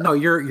kid.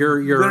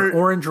 Your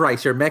orange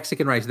rice, your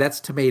Mexican rice, that's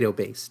tomato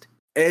based.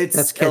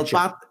 That's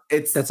ketchup.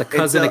 That's a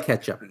cousin of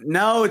ketchup.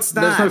 No, it's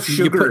not. There's no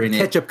sugar in it.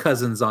 Ketchup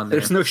cousins on there.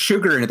 There's no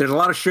sugar in it. There's a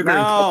lot of sugar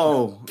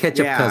in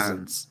ketchup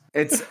cousins.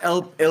 It's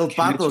El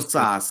Pato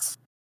sauce.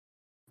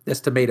 That's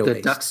tomato based.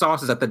 The duck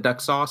sauce, is that the duck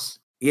sauce?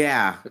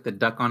 Yeah. With the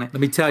duck on it? Let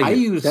me tell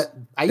you.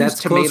 I use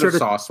tomato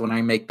sauce when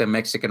I make the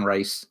Mexican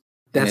rice.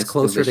 That's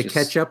closer to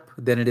ketchup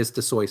than it is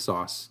to soy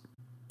sauce.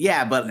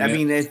 Yeah, but I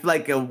mean, it's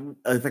like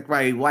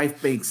my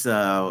wife makes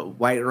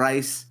white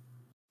rice,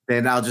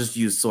 then I'll just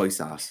use soy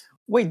sauce.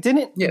 Wait,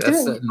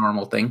 that's a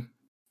normal thing.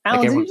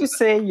 Alan, didn't you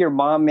say your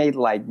mom made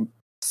like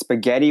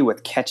spaghetti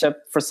with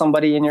ketchup for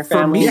somebody in your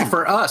family?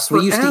 For us.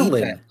 We used to eat that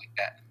like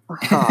that.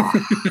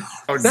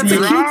 That's a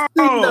kid's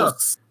thing, though.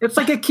 It's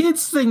like a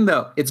kid's thing,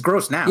 though. It's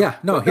gross now. Yeah,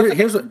 no.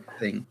 Here's what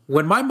thing.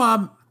 When my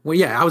mom,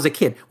 I was a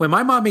kid. When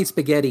my mom made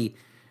spaghetti,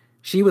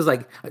 she was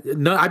like,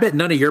 "No, I bet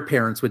none of your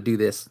parents would do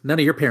this. None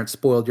of your parents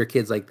spoiled your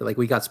kids like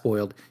we got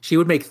spoiled." She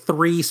would make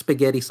 3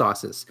 spaghetti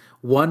sauces.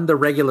 One, the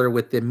regular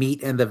with the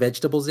meat and the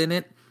vegetables in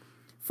it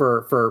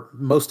for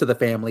most of the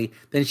family.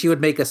 Then she would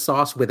make a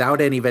sauce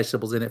without any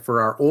vegetables in it for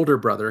our older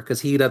brother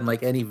because he doesn't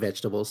like any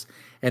vegetables.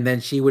 And then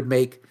she would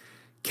make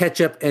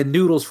ketchup and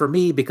noodles for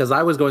me because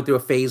I was going through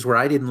a phase where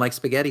I didn't like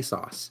spaghetti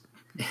sauce.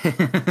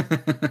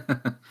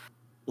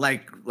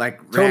 like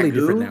totally ragu?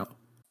 Different now.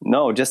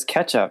 No, just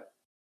ketchup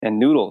and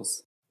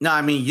noodles. No,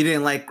 I mean you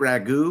didn't like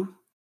ragu?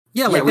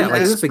 Yeah, like that,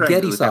 like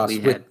spaghetti sauce.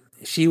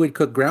 She would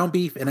cook ground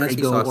beef and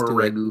anchovy sauce to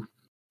ragu. It.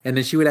 And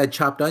then she would add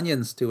chopped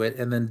onions to it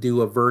and then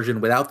do a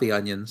version without the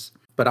onions.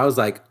 But I was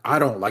like, I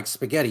don't like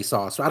spaghetti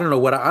sauce. I don't know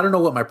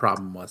what my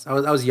problem was. I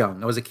was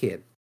young. I was a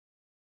kid.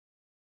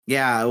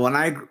 Yeah, when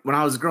I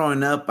was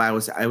growing up, I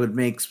would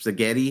make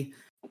spaghetti,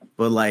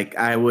 but like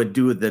I would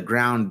do the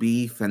ground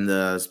beef and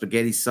the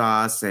spaghetti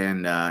sauce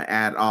and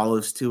add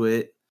olives to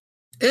it.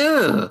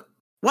 Ew.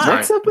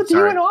 What's up with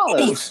you and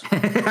olives?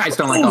 I just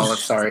don't like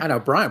olives. Sorry. I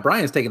know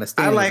Brian's taking a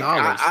stand with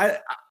olives.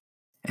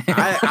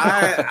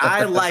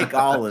 I like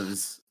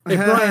olives. Hey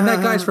Brian,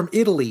 that guy's from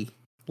Italy.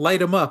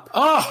 Light him up.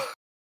 Oh,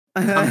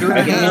 I'm doing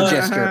a hand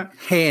gesture.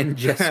 Hand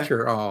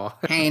gesture. Oh,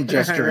 hand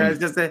gesture. It's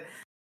just a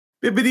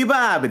bibbidi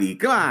bobbidi.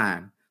 Come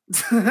on.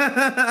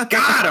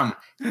 Got him.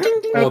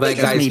 Oh, that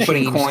guy's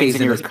change stays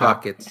in his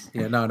pockets.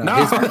 Yeah, no.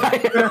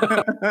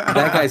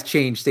 That guy's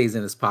change stays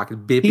in his pocket.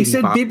 He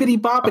said bibbidi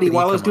bobbidi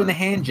while I was doing the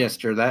hand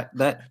gesture.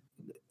 That's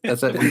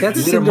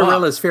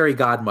Cinderella's fairy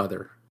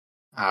godmother.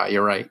 Ah,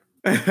 you're right.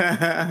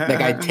 That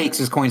guy takes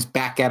his coins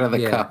back out of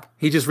the cup.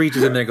 He just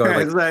reaches in there and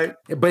goes like,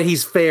 but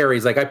he's fair.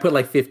 He's like, I put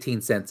like 15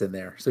 cents in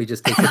there. So he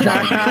just takes a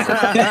dime.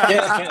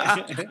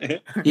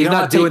 He's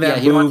not doing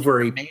that move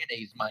where he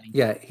mayonnaise money.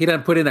 Yeah, he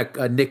doesn't put in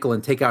a nickel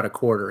and take out a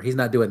quarter. He's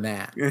not doing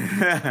that.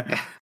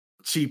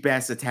 Cheap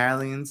ass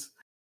Italians.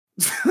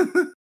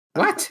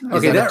 What?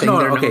 Okay,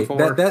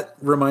 that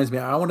reminds me.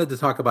 I wanted to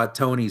talk about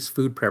Tony's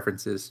food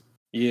preferences.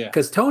 Yeah.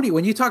 Because Tony,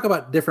 when you talk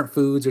about different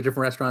foods or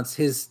different restaurants,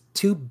 his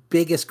 2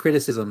 biggest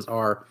criticisms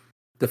are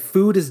the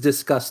food is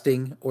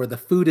disgusting or the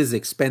food is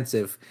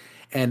expensive.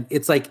 And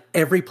it's like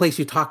every place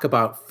you talk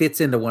about fits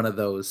into one of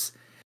those.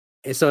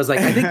 And so it's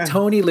like, I think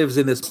Tony lives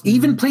in this.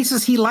 Even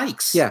places he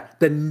likes. Yeah.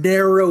 The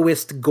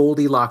narrowest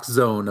Goldilocks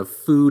zone of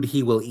food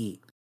he will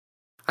eat.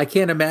 I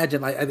can't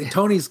imagine. I think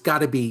Tony's got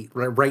to be,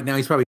 right now,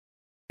 he's probably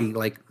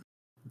like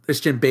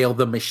Christian Bale,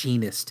 the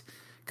machinist,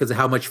 because of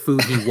how much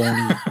food he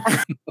won't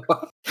eat.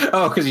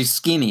 Oh, because he's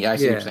skinny. I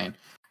see what you're saying.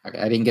 Okay,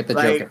 I didn't get the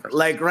joke at first.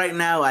 Like right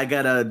now, I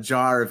got a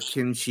jar of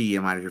kimchi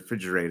in my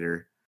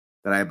refrigerator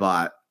that I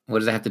bought. What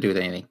does that have to do with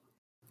anything?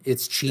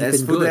 It's cheap That's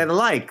and food good. that I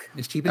like.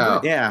 It's cheap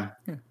and good. Yeah.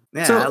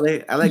 So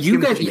I like you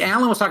kimchi. guys.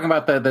 Alan was talking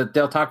about the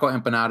Del Taco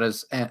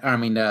empanadas.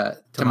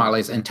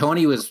 Tamales, and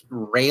Tony was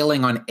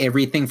railing on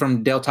everything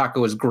from Del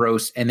Taco as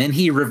gross, and then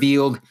he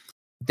revealed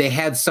they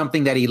had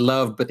something that he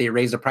loved, but they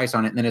raised the price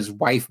on it, and then his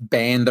wife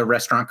banned the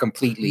restaurant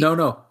completely.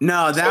 No,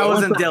 that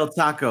wasn't Del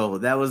Taco.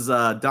 That was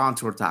Don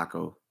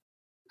Tortaco.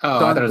 Oh, I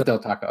thought it was Del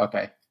Taco.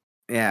 Okay.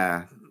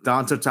 Yeah,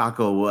 Don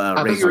Tortaco.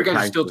 I think you guys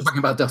are still talking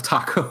about Del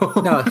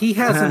Taco. No, he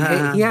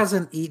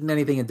hasn't eaten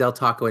anything in Del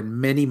Taco in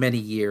many, many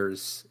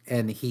years,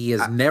 and he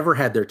has never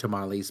had their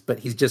tamales, but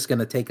he's just going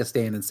to take a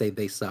stand and say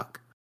they suck.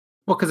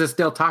 Well, because it's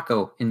Del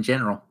Taco in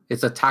general.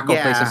 It's a taco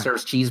place that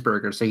serves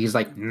cheeseburgers, so he's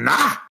like,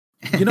 nah.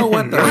 You know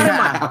what? Not in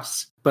my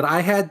house. But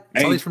I had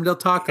tamales from Del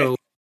Taco,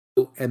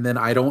 and then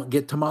I don't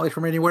get tamales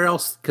from anywhere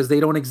else because they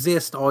don't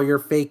exist. All your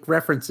fake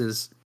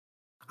references.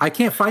 I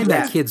can't find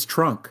that kid's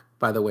trunk,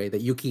 by the way,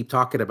 that you keep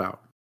talking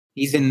about.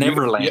 He's in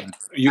Neverland.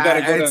 You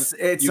gotta go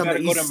it's on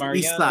the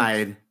east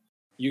side.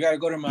 You gotta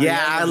go to Mariana's.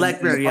 Yeah, I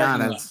like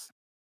Mariana's.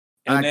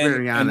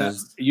 And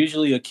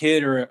usually a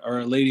kid or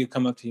a lady will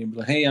come up to you and be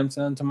like, "Hey, I'm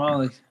selling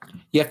tamales."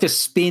 You have to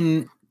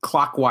spin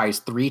clockwise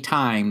 3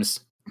 times.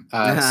 Say,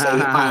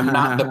 "I'm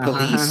not the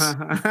police."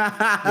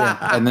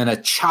 Yeah. And then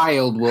a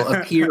child will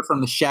appear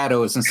from the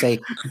shadows and say,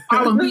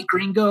 "Follow me,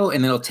 gringo,"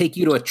 and then it'll take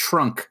you to a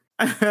trunk.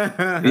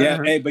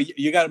 Yeah, hey, but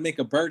you got to make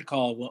a bird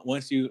call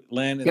once you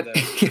land in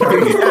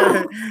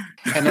the.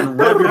 And then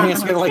rub your hands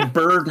together like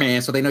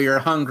Birdman so they know you're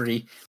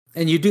hungry.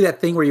 And you do that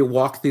thing where you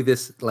walk through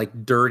this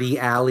like dirty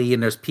alley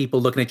and there's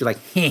people looking at you like,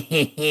 hey,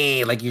 hey,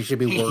 hey, like you should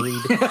be worried.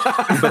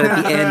 But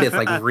at the end, it's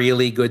like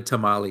really good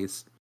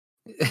tamales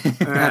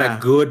at a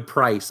good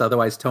price.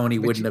 Otherwise, Tony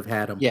wouldn't have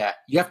had them. Yeah,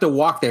 you have to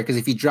walk there because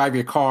if you drive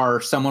your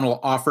car, someone will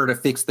offer to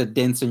fix the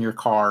dents in your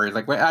car. It's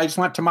like, well, I just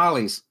want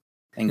tamales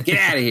and get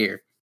out of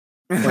here.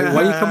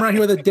 Why you come around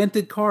here with a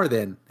dented car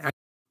then?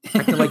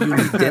 Acting like you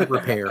need dent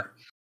repair.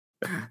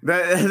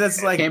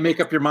 That's like, can't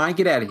make up your mind.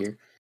 Get out of here.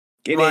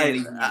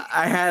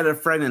 I had a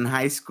friend in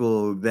high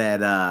school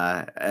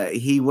that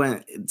he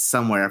went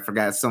somewhere. I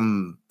forgot,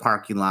 some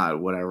parking lot,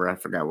 whatever. I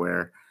forgot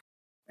where.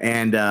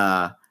 And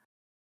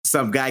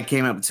some guy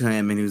came up to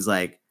him and he was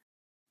like,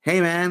 "Hey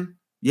man,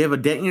 you have a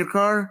dent in your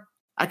car?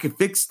 I could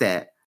fix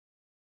that."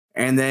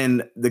 And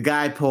then the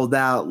guy pulled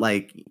out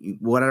like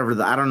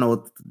whatever I don't know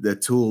what the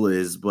tool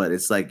is, but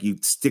it's like you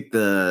stick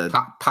the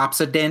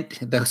pops a dent,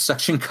 the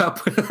suction cup.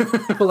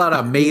 Pull out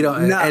a made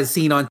as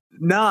seen on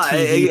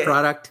TV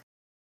product.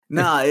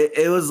 No,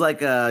 it was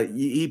like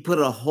he put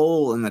a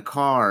hole in the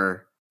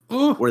car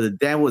where the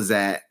dent was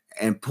at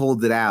and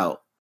pulled it out.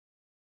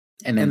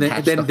 And then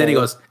he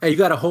goes, "Hey, you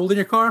got a hole in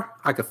your car?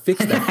 I could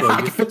fix that for you."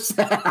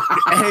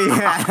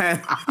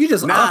 You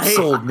just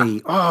upsold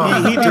me.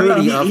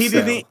 Oh,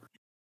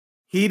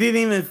 he didn't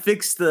even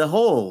fix the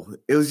hole.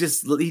 It was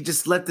just he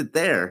just left it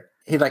there.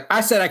 He's like,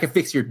 "I said I could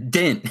fix your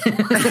dent."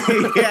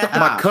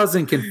 My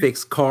cousin can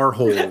fix car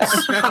holes.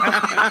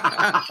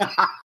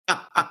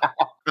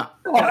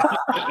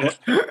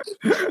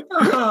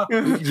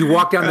 You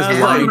walk down this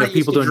line of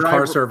people doing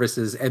car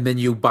services, and then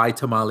you buy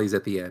tamales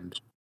at the end.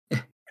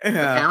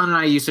 Alan and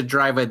I used to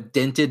drive a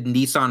dented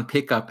Nissan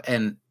pickup,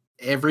 and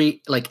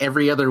every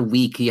other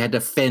week he had to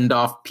fend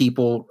off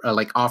people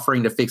like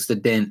offering to fix the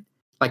dent,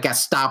 like at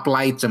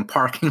stoplights and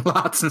parking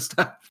lots and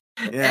stuff.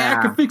 Yeah,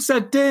 I can fix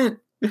that dent.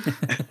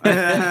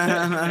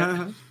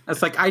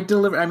 That's like I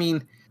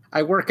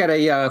work at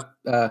a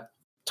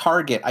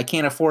Target. I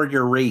can't afford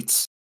your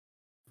rates.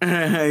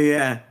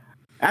 Yeah,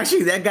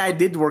 actually, that guy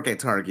did work at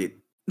Target.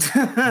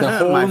 The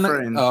hole my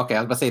friend. I was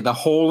about to say the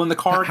hole in the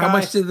car. How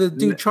much did the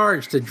dude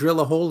charge to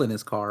drill a hole in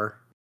his car?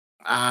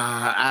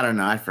 I don't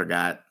know. I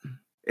forgot.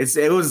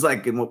 It was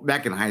like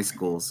back in high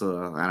school,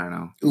 so I don't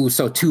know. Ooh,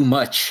 so too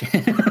much.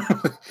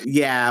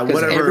 Yeah,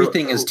 whatever.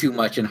 Everything is too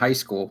much in high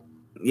school.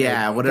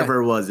 Yeah,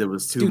 whatever it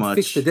was too much.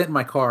 Fixed the dent in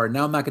my car.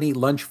 Now I'm not going to eat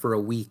lunch for a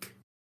week.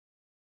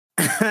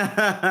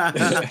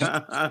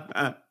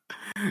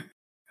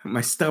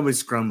 My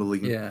stomach's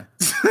grumbling. Yeah.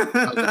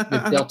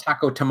 The Del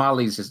Taco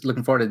tamales is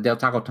looking forward to Del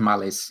Taco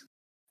tamales.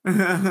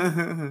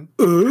 No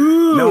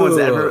one's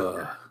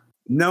ever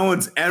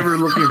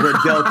looking for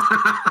Del.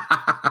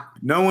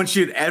 No one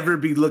should ever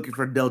be looking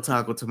for Del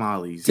Taco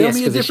tamales. Tell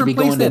me a different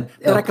place that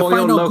I can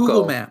find on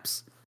Google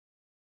Maps.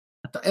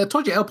 I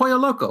told you El Pollo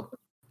Loco.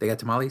 They got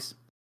tamales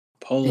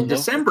in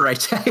December. I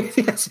tell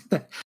you,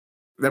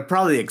 they're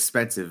probably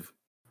expensive.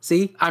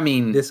 See, I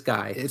mean, this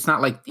guy. It's not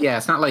like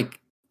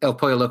El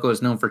Pollo Loco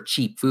is known for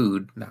cheap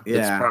food. No,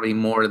 it's probably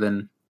more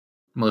than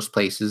most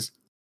places.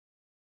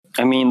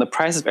 I mean, the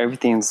price of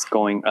everything's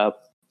going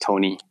up,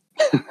 Tony.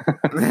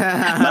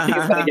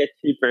 Nothing's gonna get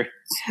cheaper.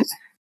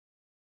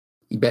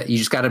 You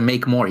just got to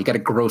make more. You got to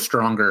grow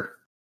stronger.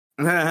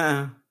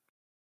 Have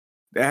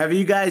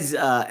you guys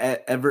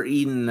ever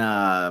eaten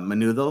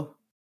menudo?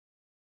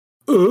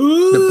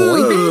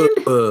 The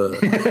boy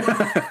band?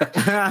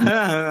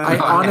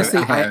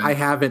 I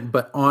haven't,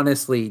 but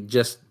honestly,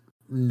 just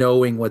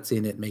knowing what's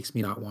in it makes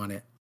me not want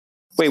it.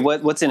 Wait,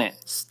 what's in it?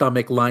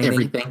 Stomach lining.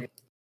 Everything.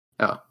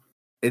 Oh,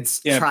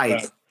 it's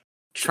tripe.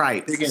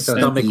 Tripe.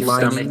 Stomach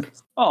lining.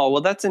 Oh,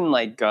 well, that's in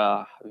like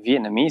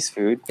Vietnamese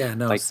food. Yeah,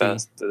 no, like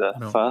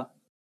the pho.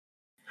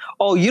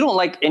 Oh, you don't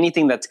like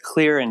anything that's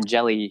clear and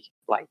jelly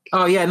like?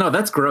 Oh yeah, no,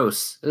 that's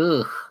gross.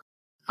 Ugh.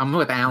 I'm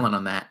with Alan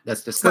on that.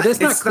 That's just. But it's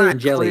not clear and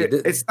jelly.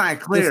 It's not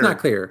clear. It's not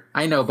clear.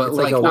 I know, but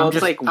I'm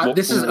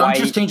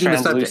just changing the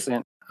subject.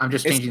 I'm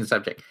just changing the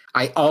subject.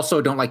 I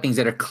also don't like things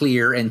that are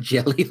clear and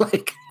jelly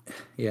like.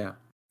 Yeah.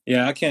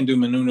 Yeah, I can't do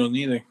menudo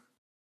neither.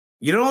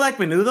 You don't like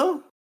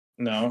menudo?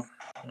 No.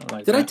 I don't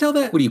like Did I tell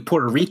that? What are you,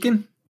 Puerto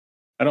Rican?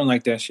 I don't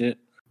like that shit.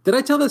 Did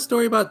I tell that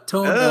story about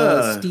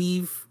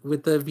Steve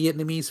with the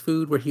Vietnamese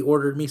food where he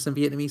ordered me some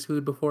Vietnamese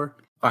food before?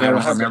 I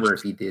don't remember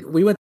if he did.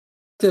 We went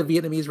to a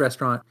Vietnamese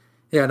restaurant.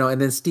 Yeah, no,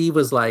 and then Steve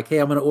was like, "Hey,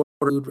 I'm going to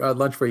order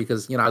lunch for you,"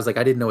 because I was like,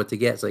 I didn't know what to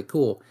get. It's like,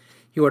 cool.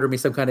 He ordered me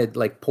some kind of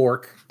like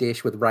pork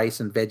dish with rice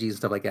and veggies and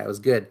stuff like that. It was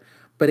good,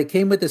 but it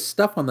came with this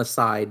stuff on the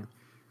side.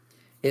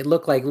 It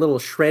looked like little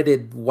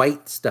shredded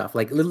white stuff,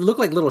 like it looked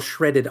like little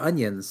shredded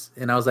onions.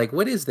 And I was like,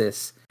 "What is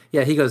this?"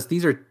 Yeah, he goes,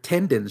 "These are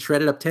tendons,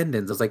 shredded up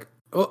tendons." I was like,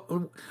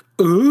 Ugh.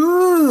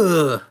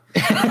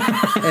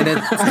 And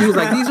then Steve was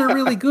like, these are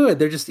really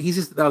good.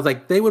 I was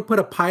like, they would put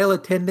a pile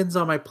of tendons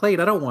on my plate.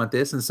 I don't want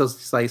this. And so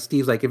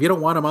Steve's like, if you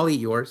don't want them, I'll eat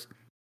yours.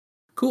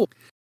 Cool.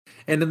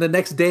 And then the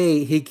next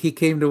day he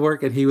came to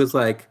work and he was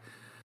like,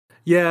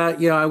 yeah,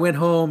 I went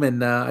home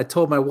and I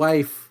told my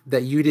wife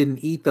that you didn't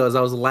eat those.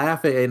 I was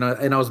laughing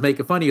and I was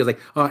making fun of you. I was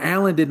like, oh,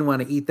 Alan didn't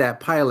want to eat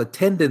that pile of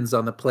tendons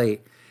on the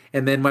plate.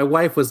 And then my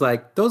wife was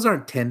like, those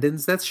aren't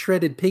tendons. That's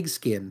shredded pig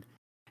skin.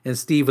 And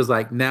Steve was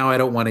like, now I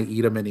don't want to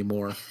eat them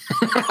anymore.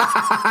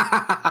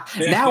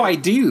 Now I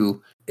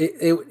do.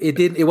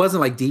 It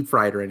wasn't like deep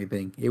fried or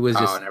anything. It was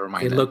just, never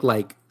mind. It looked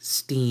like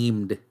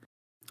steamed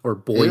or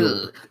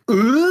boiled.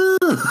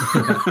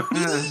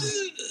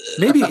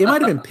 Maybe it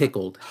might have been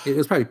pickled. It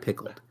was probably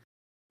pickled.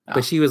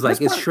 But she was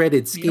like, it's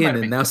shredded skin,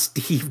 and now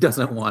Steve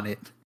doesn't want it.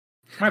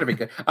 Might have been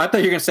good. I thought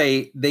you were going to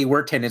say they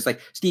were tendons.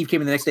 Like, Steve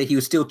came in the next day, he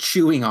was still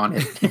chewing on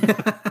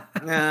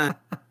it.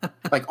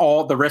 Like,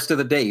 all the rest of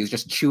the day, he was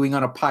just chewing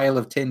on a pile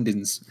of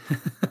tendons.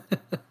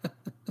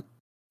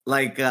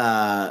 Like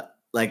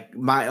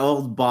my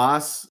old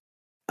boss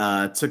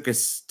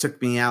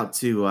took me out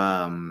to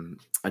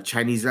a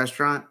Chinese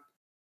restaurant.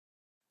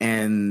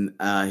 And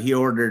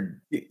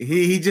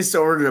he just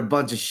ordered a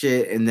bunch of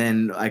shit, and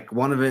then like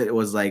one of it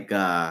was like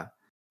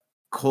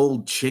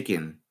cold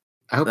chicken.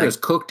 I hope it was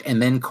cooked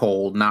and then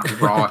cold,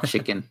 not raw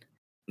chicken.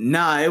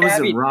 No, it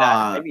wasn't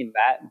raw. I mean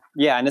that.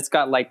 Yeah, and it's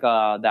got like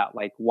that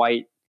like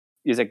white,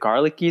 is it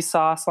garlicky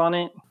sauce on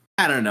it?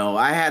 I don't know.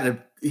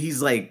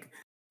 He's like,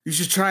 you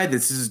should try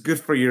this. This is good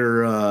for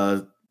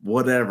your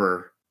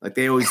whatever. Like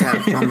they always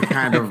have some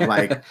kind of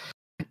like.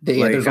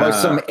 There's always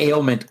some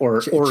ailment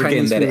or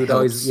organ that it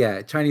helps.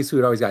 Chinese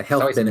food always got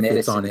health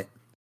benefits on it.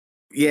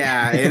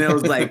 Yeah, and it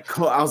was like,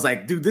 I was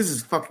like, dude, this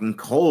is fucking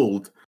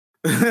cold.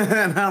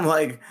 And I'm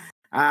like,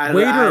 I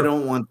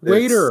don't want this.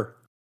 Waiter,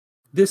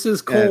 this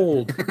is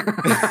cold.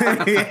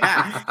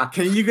 Yeah.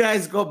 Can you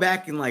guys go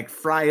back and like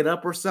fry it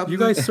up or something? You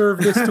guys serve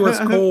this to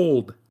us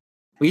cold.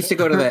 We used to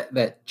go to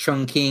that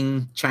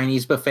Chungking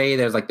Chinese buffet.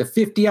 There's like the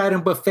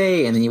 50-item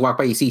buffet, and then you walk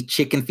by, you see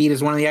chicken feet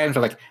as one of the items.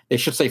 They're like, they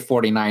should say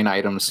 49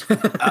 items.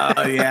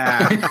 Oh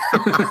yeah.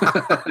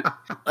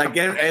 Like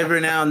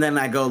every now and then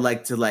I go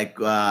like to like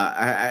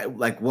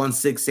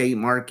 168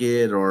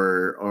 Market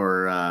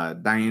or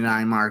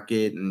 99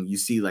 Market, and you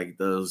see like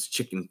those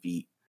chicken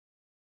feet.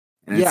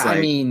 And yeah, I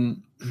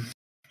mean,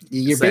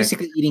 you're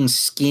basically eating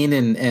skin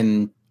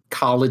and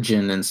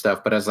collagen and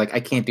stuff, but I was like, I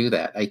can't do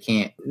that. I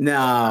can't. No,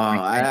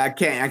 I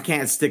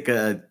can't stick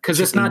a because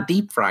it's not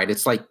deep fried.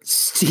 It's like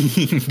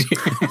steamed.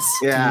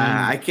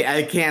 Yeah, I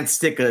can't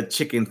stick a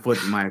chicken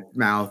foot in my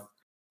mouth.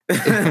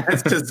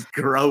 That's just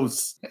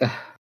gross.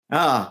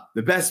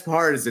 The best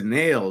part is the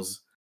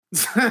nails.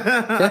 Can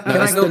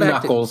I go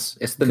back knuckles?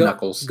 It's the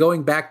knuckles.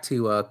 Going back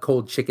to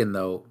cold chicken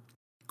though.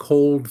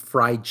 Cold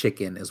fried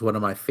chicken is one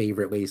of my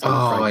favorite ways to eat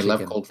fried chicken. I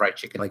love cold fried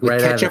chicken. Like with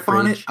right ketchup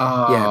on it?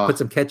 Yeah, put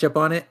some ketchup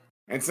on it.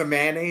 And some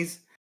mayonnaise.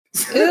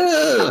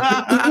 Don't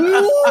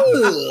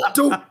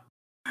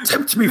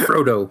tempt me,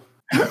 Frodo.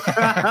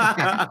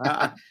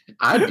 I'd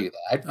do that.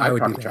 I'd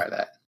probably try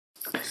that.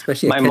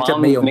 Especially my ketchup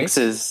mayo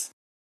mixes.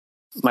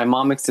 My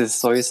mom mixes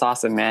soy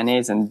sauce and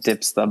mayonnaise and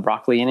dips the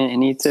broccoli in it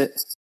and eats it.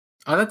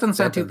 Oh, that doesn't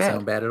sound too bad.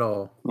 Sound bad at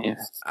all. Yeah.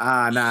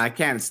 No, I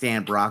can't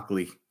stand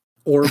broccoli.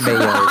 Or mayo.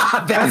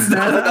 that's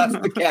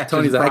the catch.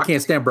 Tony's like, I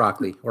can't stand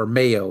broccoli or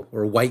mayo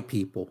or white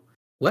people.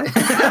 What?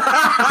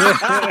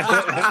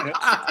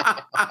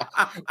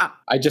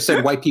 I just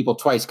said white people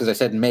twice because I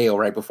said mayo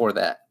right before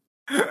that.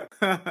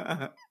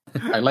 I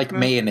like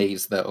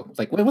mayonnaise though. It's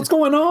like, wait, what's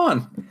going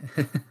on?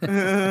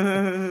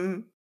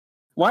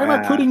 Why am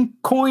I putting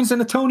coins in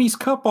a Tony's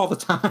cup all the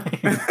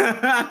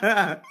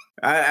time?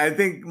 I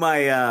think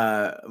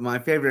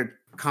my favorite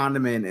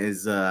condiment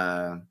is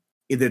either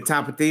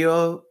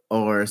tapatio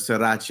or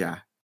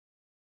sriracha.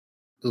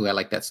 Ooh, I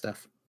like that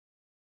stuff.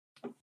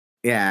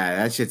 Yeah,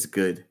 that shit's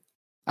good.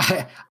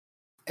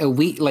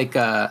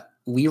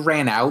 We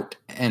ran out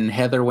and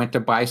Heather went to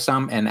buy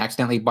some and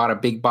accidentally bought a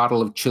big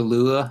bottle of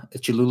Cholula.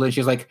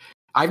 She's like,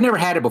 I've never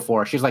had it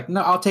before. She's like, no,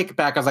 I'll take it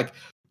back. I was like,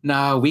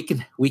 no, we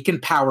can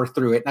power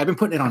through it. And I've been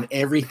putting it on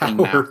everything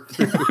now.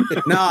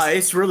 No,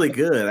 it's really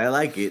good. I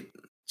like it.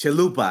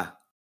 Chalupa.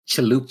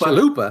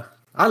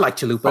 I like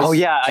chalupas. Oh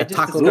yeah, I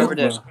just discovered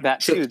that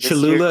too.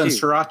 Cholula and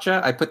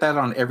sriracha. I put that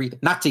on everything,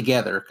 not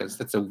together because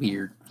that's a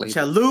weird flavor.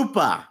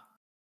 Chalupa.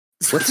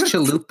 What's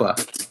chalupa?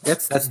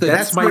 That's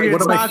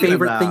one of my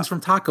favorite things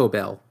from Taco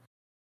Bell.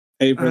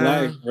 Hey,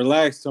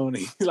 relax,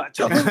 Tony. Like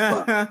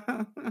chalupa.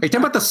 Are you talking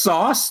about the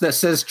sauce that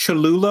says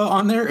Cholula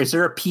on there? Is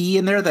there a P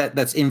in there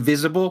that's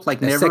invisible?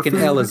 Like the second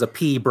L is a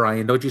P,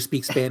 Brian. Don't you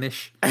speak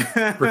Spanish?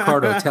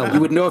 Ricardo, tell me.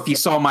 You would know if you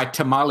saw my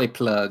tamale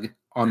plug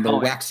on the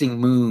waxing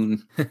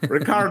moon.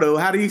 Ricardo,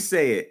 how do you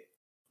say it?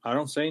 I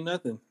don't say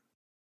nothing.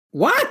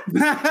 What?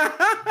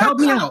 Help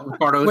me out,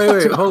 Ricardo.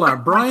 Wait, hold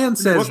on. Brian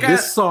says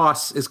this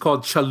sauce is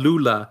called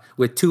Cholula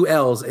with 2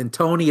 L's, and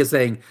Tony is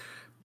saying,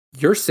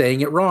 you're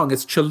saying it wrong.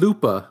 It's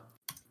chalupa.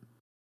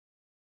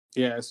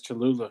 Yeah, it's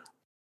Cholula.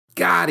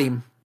 Got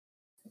him.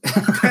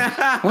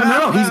 Well,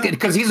 no,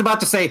 he's about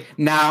to say,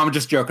 "Nah, I'm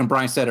just joking."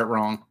 Brian said it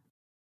wrong.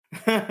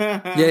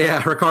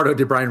 Yeah. Ricardo,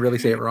 did Brian really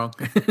say it wrong?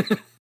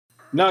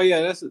 No,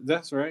 yeah,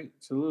 that's right.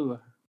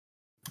 Cholula.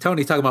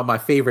 Tony's talking about my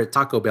favorite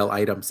Taco Bell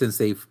item since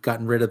they've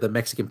gotten rid of the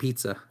Mexican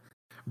pizza.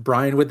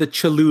 Brian with the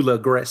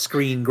Cholula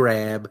screen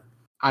grab.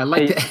 I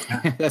like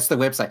that's the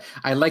website.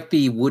 I like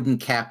the wooden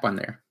cap on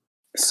there.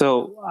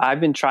 So I've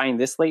been trying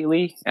this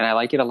lately, and I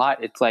like it a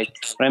lot. It's like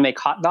when I make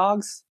hot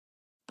dogs,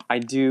 I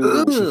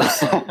do.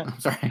 I'm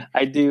sorry.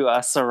 I do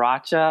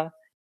sriracha,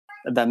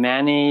 the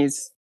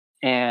mayonnaise,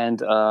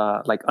 and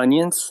like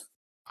onions.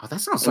 Oh, that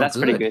sounds So that's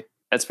pretty good.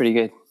 That's pretty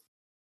good.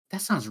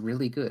 That sounds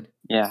really good.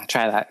 Yeah,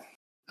 try that.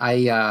 I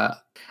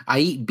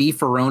eat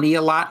beefaroni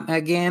a lot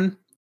again,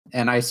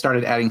 and I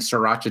started adding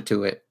sriracha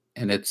to it,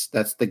 and that's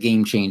the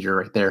game changer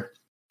right there.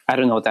 I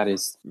don't know what that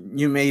is.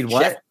 You made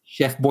what?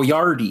 Chef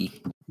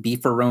Boyardee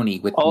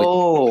beefaroni with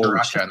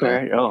sriracha in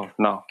there. Oh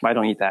no, I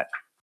don't eat that.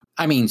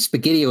 I mean,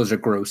 SpaghettiOs are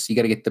gross. You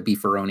got to get the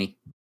beefaroni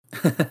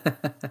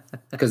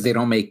because they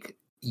don't make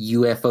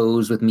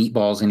UFOs with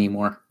meatballs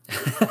anymore.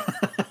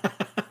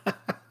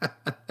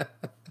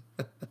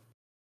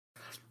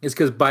 It's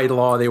because by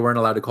law they weren't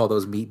allowed to call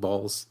those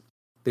meatballs.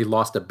 They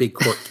lost a big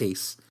court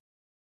case.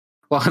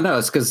 Well, no,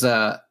 it's because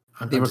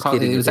they were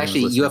called. It was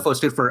actually UFO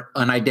stood for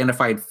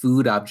unidentified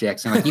food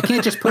objects, and like you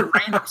can't just put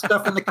random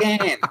stuff in the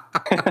can.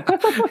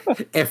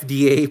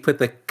 FDA put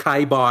the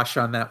kibosh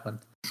on that one.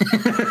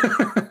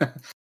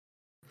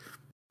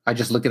 I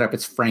just looked it up.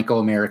 It's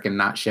Franco-American,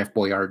 not Chef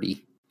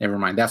Boyardee. Never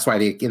mind. That's why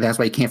you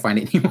can't find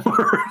it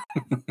anymore.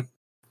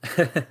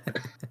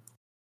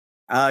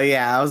 Oh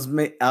yeah, I was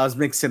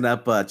mixing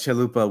up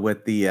chalupa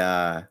with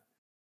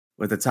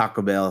the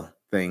Taco Bell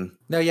thing.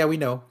 No, yeah, we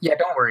know. Yeah,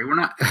 don't worry.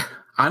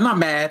 I'm not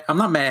mad.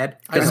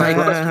 Because I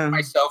questioned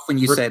myself when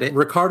you said it.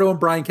 Ricardo and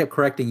Brian kept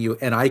correcting you,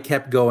 and I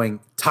kept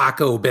going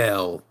Taco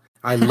Bell.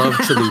 I love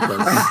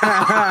chalupas.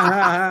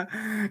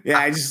 Yeah,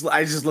 I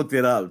just looked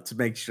it up to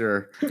make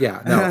sure.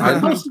 Yeah, no,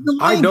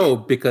 I know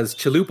because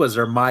chalupas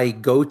are my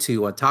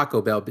go-to on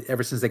Taco Bell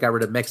ever since they got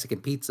rid of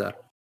Mexican pizza.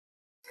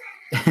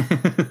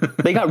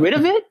 They got rid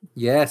of it?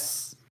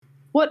 Yes.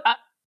 What?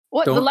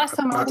 The last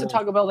time I went to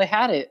Taco Bell, they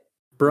had it.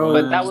 Bro.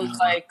 But that was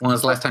like... When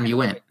was the last time you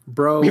went?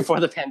 Bro. Before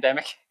the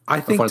pandemic. I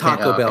think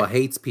Taco Bell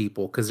hates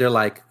people because they're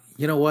like,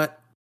 you know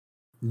what?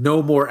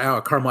 No more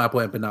caramel apple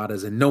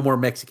empanadas and no more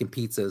Mexican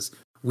pizzas.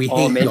 We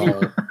hate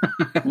y'all.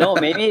 No,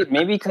 maybe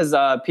because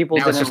people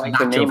didn't like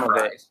the name of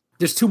it.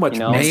 There's too much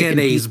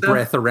mayonnaise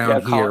breath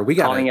around here. We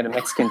got calling it a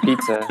Mexican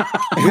pizza.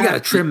 We got to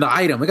trim the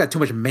item. We got too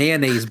much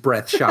mayonnaise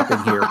breath shopping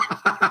here.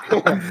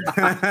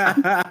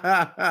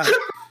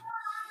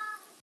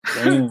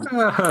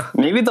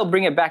 Maybe they'll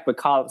bring it back, but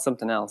call it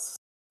something else.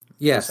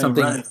 Yeah,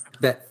 something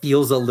that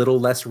feels a little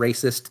less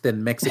racist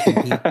than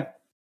Mexican pizza.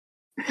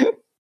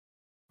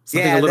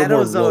 Something a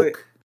little more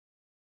woke.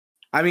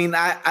 I mean,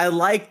 I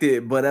liked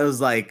it, but I was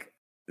like,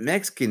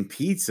 Mexican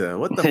pizza?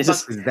 What the fuck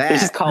is that? They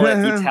just call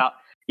it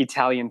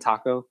Italian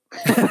taco.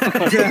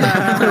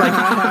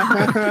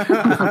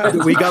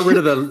 We got rid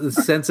of the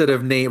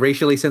sensitive name,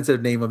 racially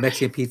sensitive name of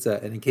Mexican pizza,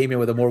 and it came in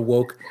with a more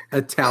woke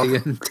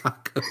Italian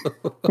taco.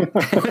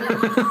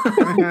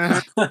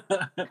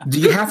 Do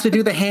you have to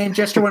do the hand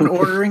gesture when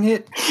ordering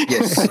it?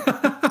 Yes.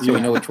 So we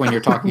know which one you're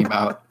talking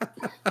about.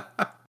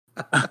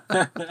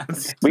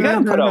 We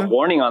gotta put a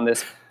warning on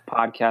this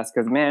podcast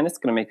because man, it's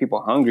gonna make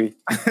people hungry.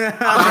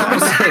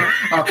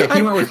 Okay,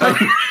 he went with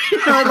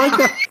I like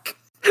that.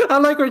 I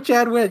like where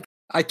Chad went.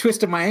 I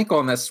twisted my ankle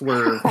on that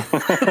swerve.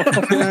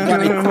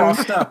 Got me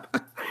crossed up.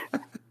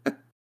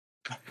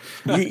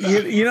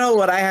 You know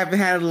what I haven't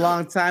had in a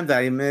long time that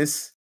I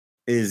miss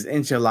is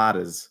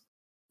enchiladas.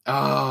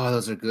 Oh,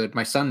 those are good.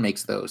 My son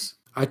makes those.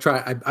 I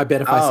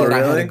bet if I said I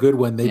had a good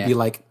one, they'd be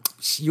like,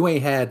 "You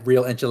ain't had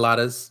real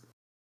enchiladas."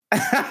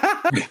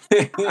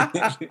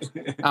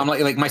 I'm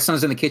like my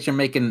son's in the kitchen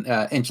making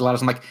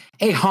enchiladas. I'm like,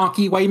 "Hey,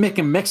 honky, why are you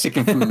making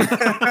Mexican food?"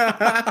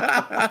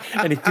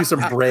 And he threw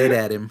some bread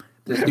at him.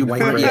 Just do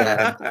white bread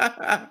at him.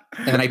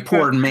 And then I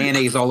poured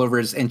mayonnaise all over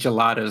his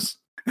enchiladas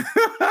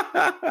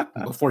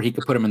before he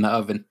could put them in the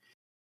oven.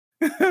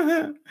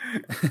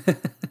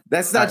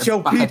 That's not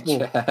your people.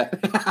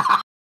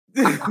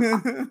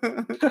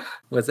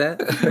 What's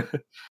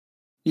that?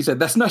 He said,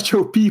 "That's not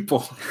your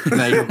people."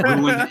 Now you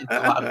ruined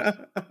enchiladas.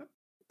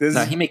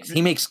 No, he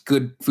makes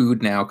good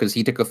food now because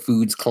he took a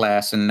foods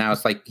class and now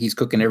it's like he's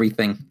cooking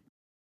everything.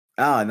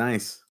 Oh,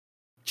 nice.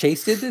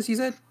 Chase did this, you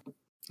said?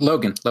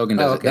 Logan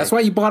does it. That's why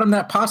you bought him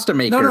that pasta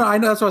maker. No, I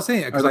know. That's what I was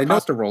saying. Because I know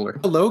pasta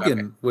roller.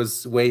 Logan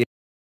was way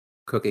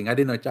cooking. I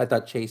didn't know. I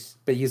thought Chase,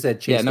 but you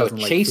said Chase. Yeah, no,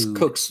 Chase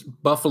cooks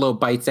buffalo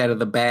bites out of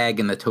the bag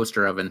in the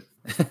toaster oven.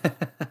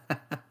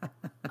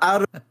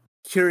 Out of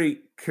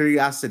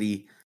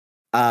curiosity,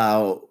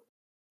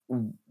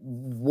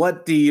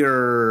 what do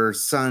your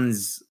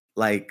sons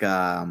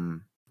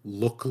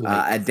look like?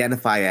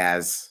 Identify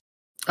as?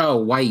 Oh,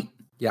 white.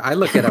 Yeah, I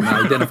look at them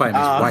and identify them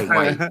as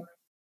white.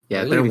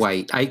 Yeah, they're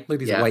white. Look at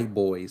these white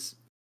boys.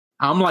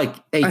 I'm like,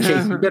 hey,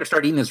 Chase, you better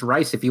start eating this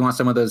rice if you want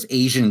some of those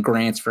Asian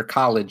grants for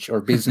college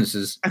or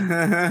businesses.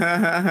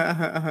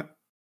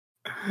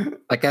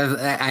 Like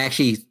I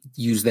actually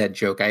use that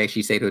joke. I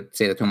actually say that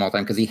to him all the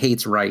time because he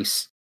hates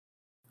rice.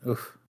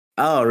 Oof.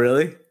 Oh,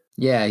 really?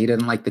 Yeah, he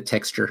doesn't like the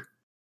texture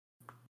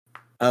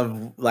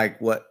of like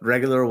what,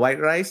 regular white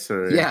rice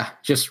or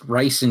just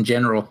rice in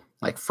general,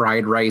 like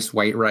fried rice,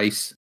 white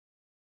rice,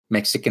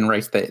 Mexican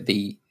rice,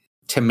 the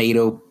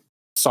tomato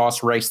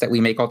sauce rice that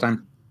we make all the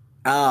time.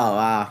 Oh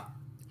wow,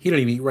 he don't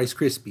even eat Rice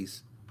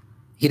Krispies.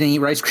 He didn't eat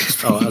Rice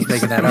Krispies. Oh, I was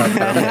making that up.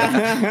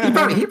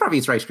 Yeah. he probably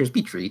eats Rice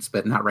Krispie treats,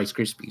 but not Rice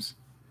Krispies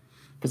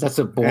because that's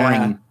a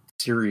boring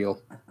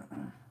cereal.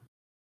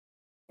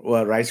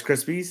 What, Rice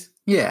Krispies?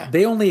 Yeah,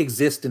 they only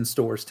exist in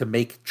stores to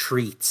make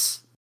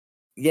treats.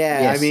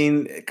 Yeah, yes. I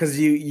mean, because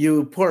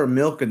you pour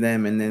milk in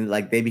them and then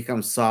like they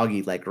become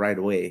soggy like right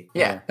away.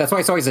 Yeah, that's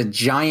why it's always a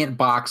giant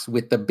box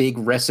with the big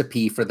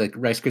recipe for the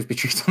Rice Krispie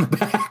treats on the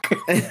back.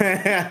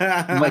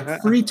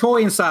 Like free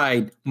toy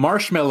inside,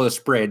 marshmallow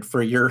spread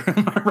for your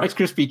Rice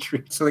Krispie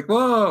treats. So like,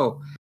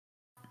 whoa.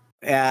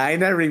 Yeah, I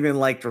never even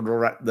liked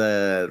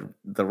the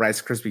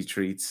Rice Krispie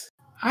treats.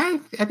 I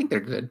think they're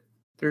good.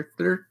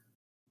 They're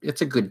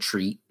it's a good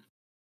treat.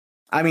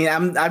 I mean,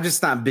 I'm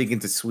just not big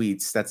into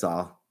sweets. That's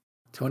all.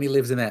 Tony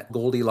lives in that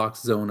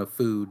Goldilocks zone of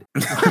food.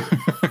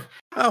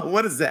 Oh,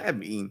 what does that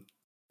mean?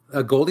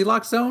 A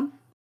Goldilocks zone?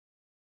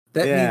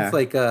 That means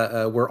like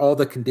where all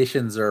the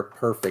conditions are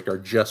perfect or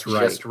just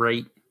right. Just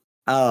right.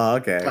 Oh,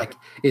 okay. Like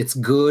it's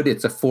good,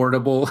 it's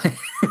affordable.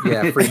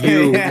 Yeah, for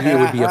you, it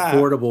would be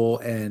affordable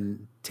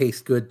and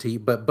taste good to you,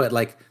 but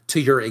like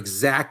to your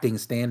exacting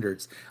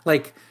standards.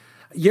 Like,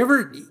 you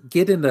ever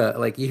get into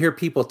like you hear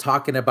people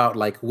talking about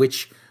like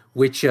which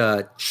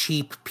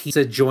cheap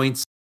pizza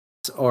joints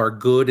are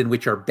good and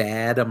which are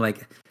bad. I'm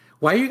like,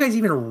 why are you guys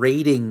even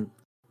rating,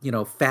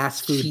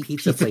 fast food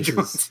pizza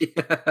places?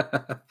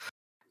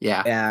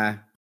 Yeah.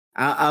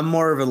 I'm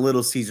more of a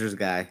Little Caesars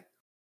guy.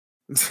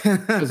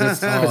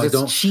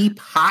 It's cheap,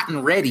 hot,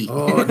 and ready.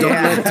 Oh, don't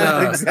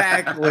let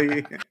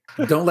exactly.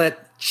 Don't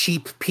let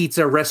cheap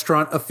pizza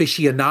restaurant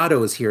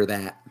aficionados hear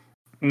that.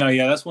 No,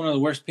 yeah, that's one of the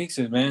worst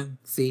pizzas, man.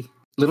 See,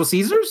 Little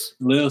Caesars.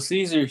 Little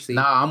Caesars.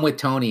 No, I'm with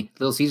Tony.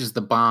 Little Caesars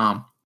the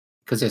bomb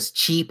because it's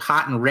cheap,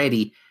 hot, and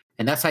ready.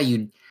 And that's how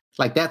you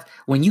like that.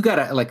 When you got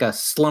a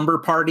slumber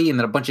party and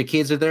then a bunch of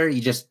kids are there, you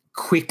just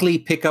quickly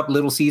pick up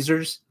Little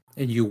Caesars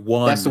and you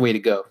won. That's the way to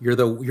go. You're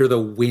the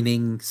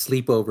winning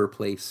sleepover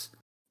place.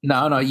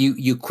 No,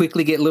 you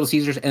quickly get Little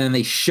Caesars and then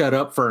they shut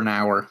up for an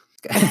hour.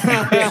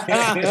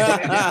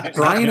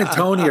 Brian and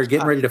Tony are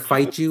getting ready to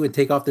fight you and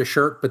take off their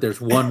shirt, but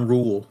there's one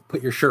rule: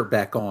 put your shirt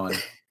back on.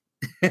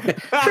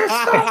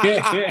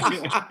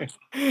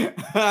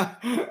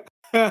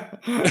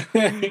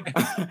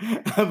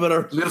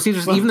 Little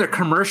Caesars, even their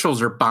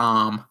commercials are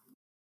bomb.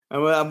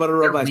 I'm gonna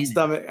rub my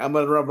stomach. I'm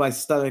gonna rub my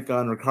stomach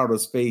on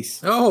Ricardo's face.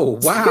 Oh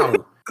wow!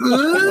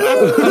 Oh,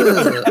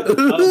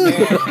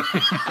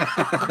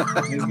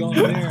 man. He's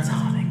going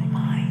there.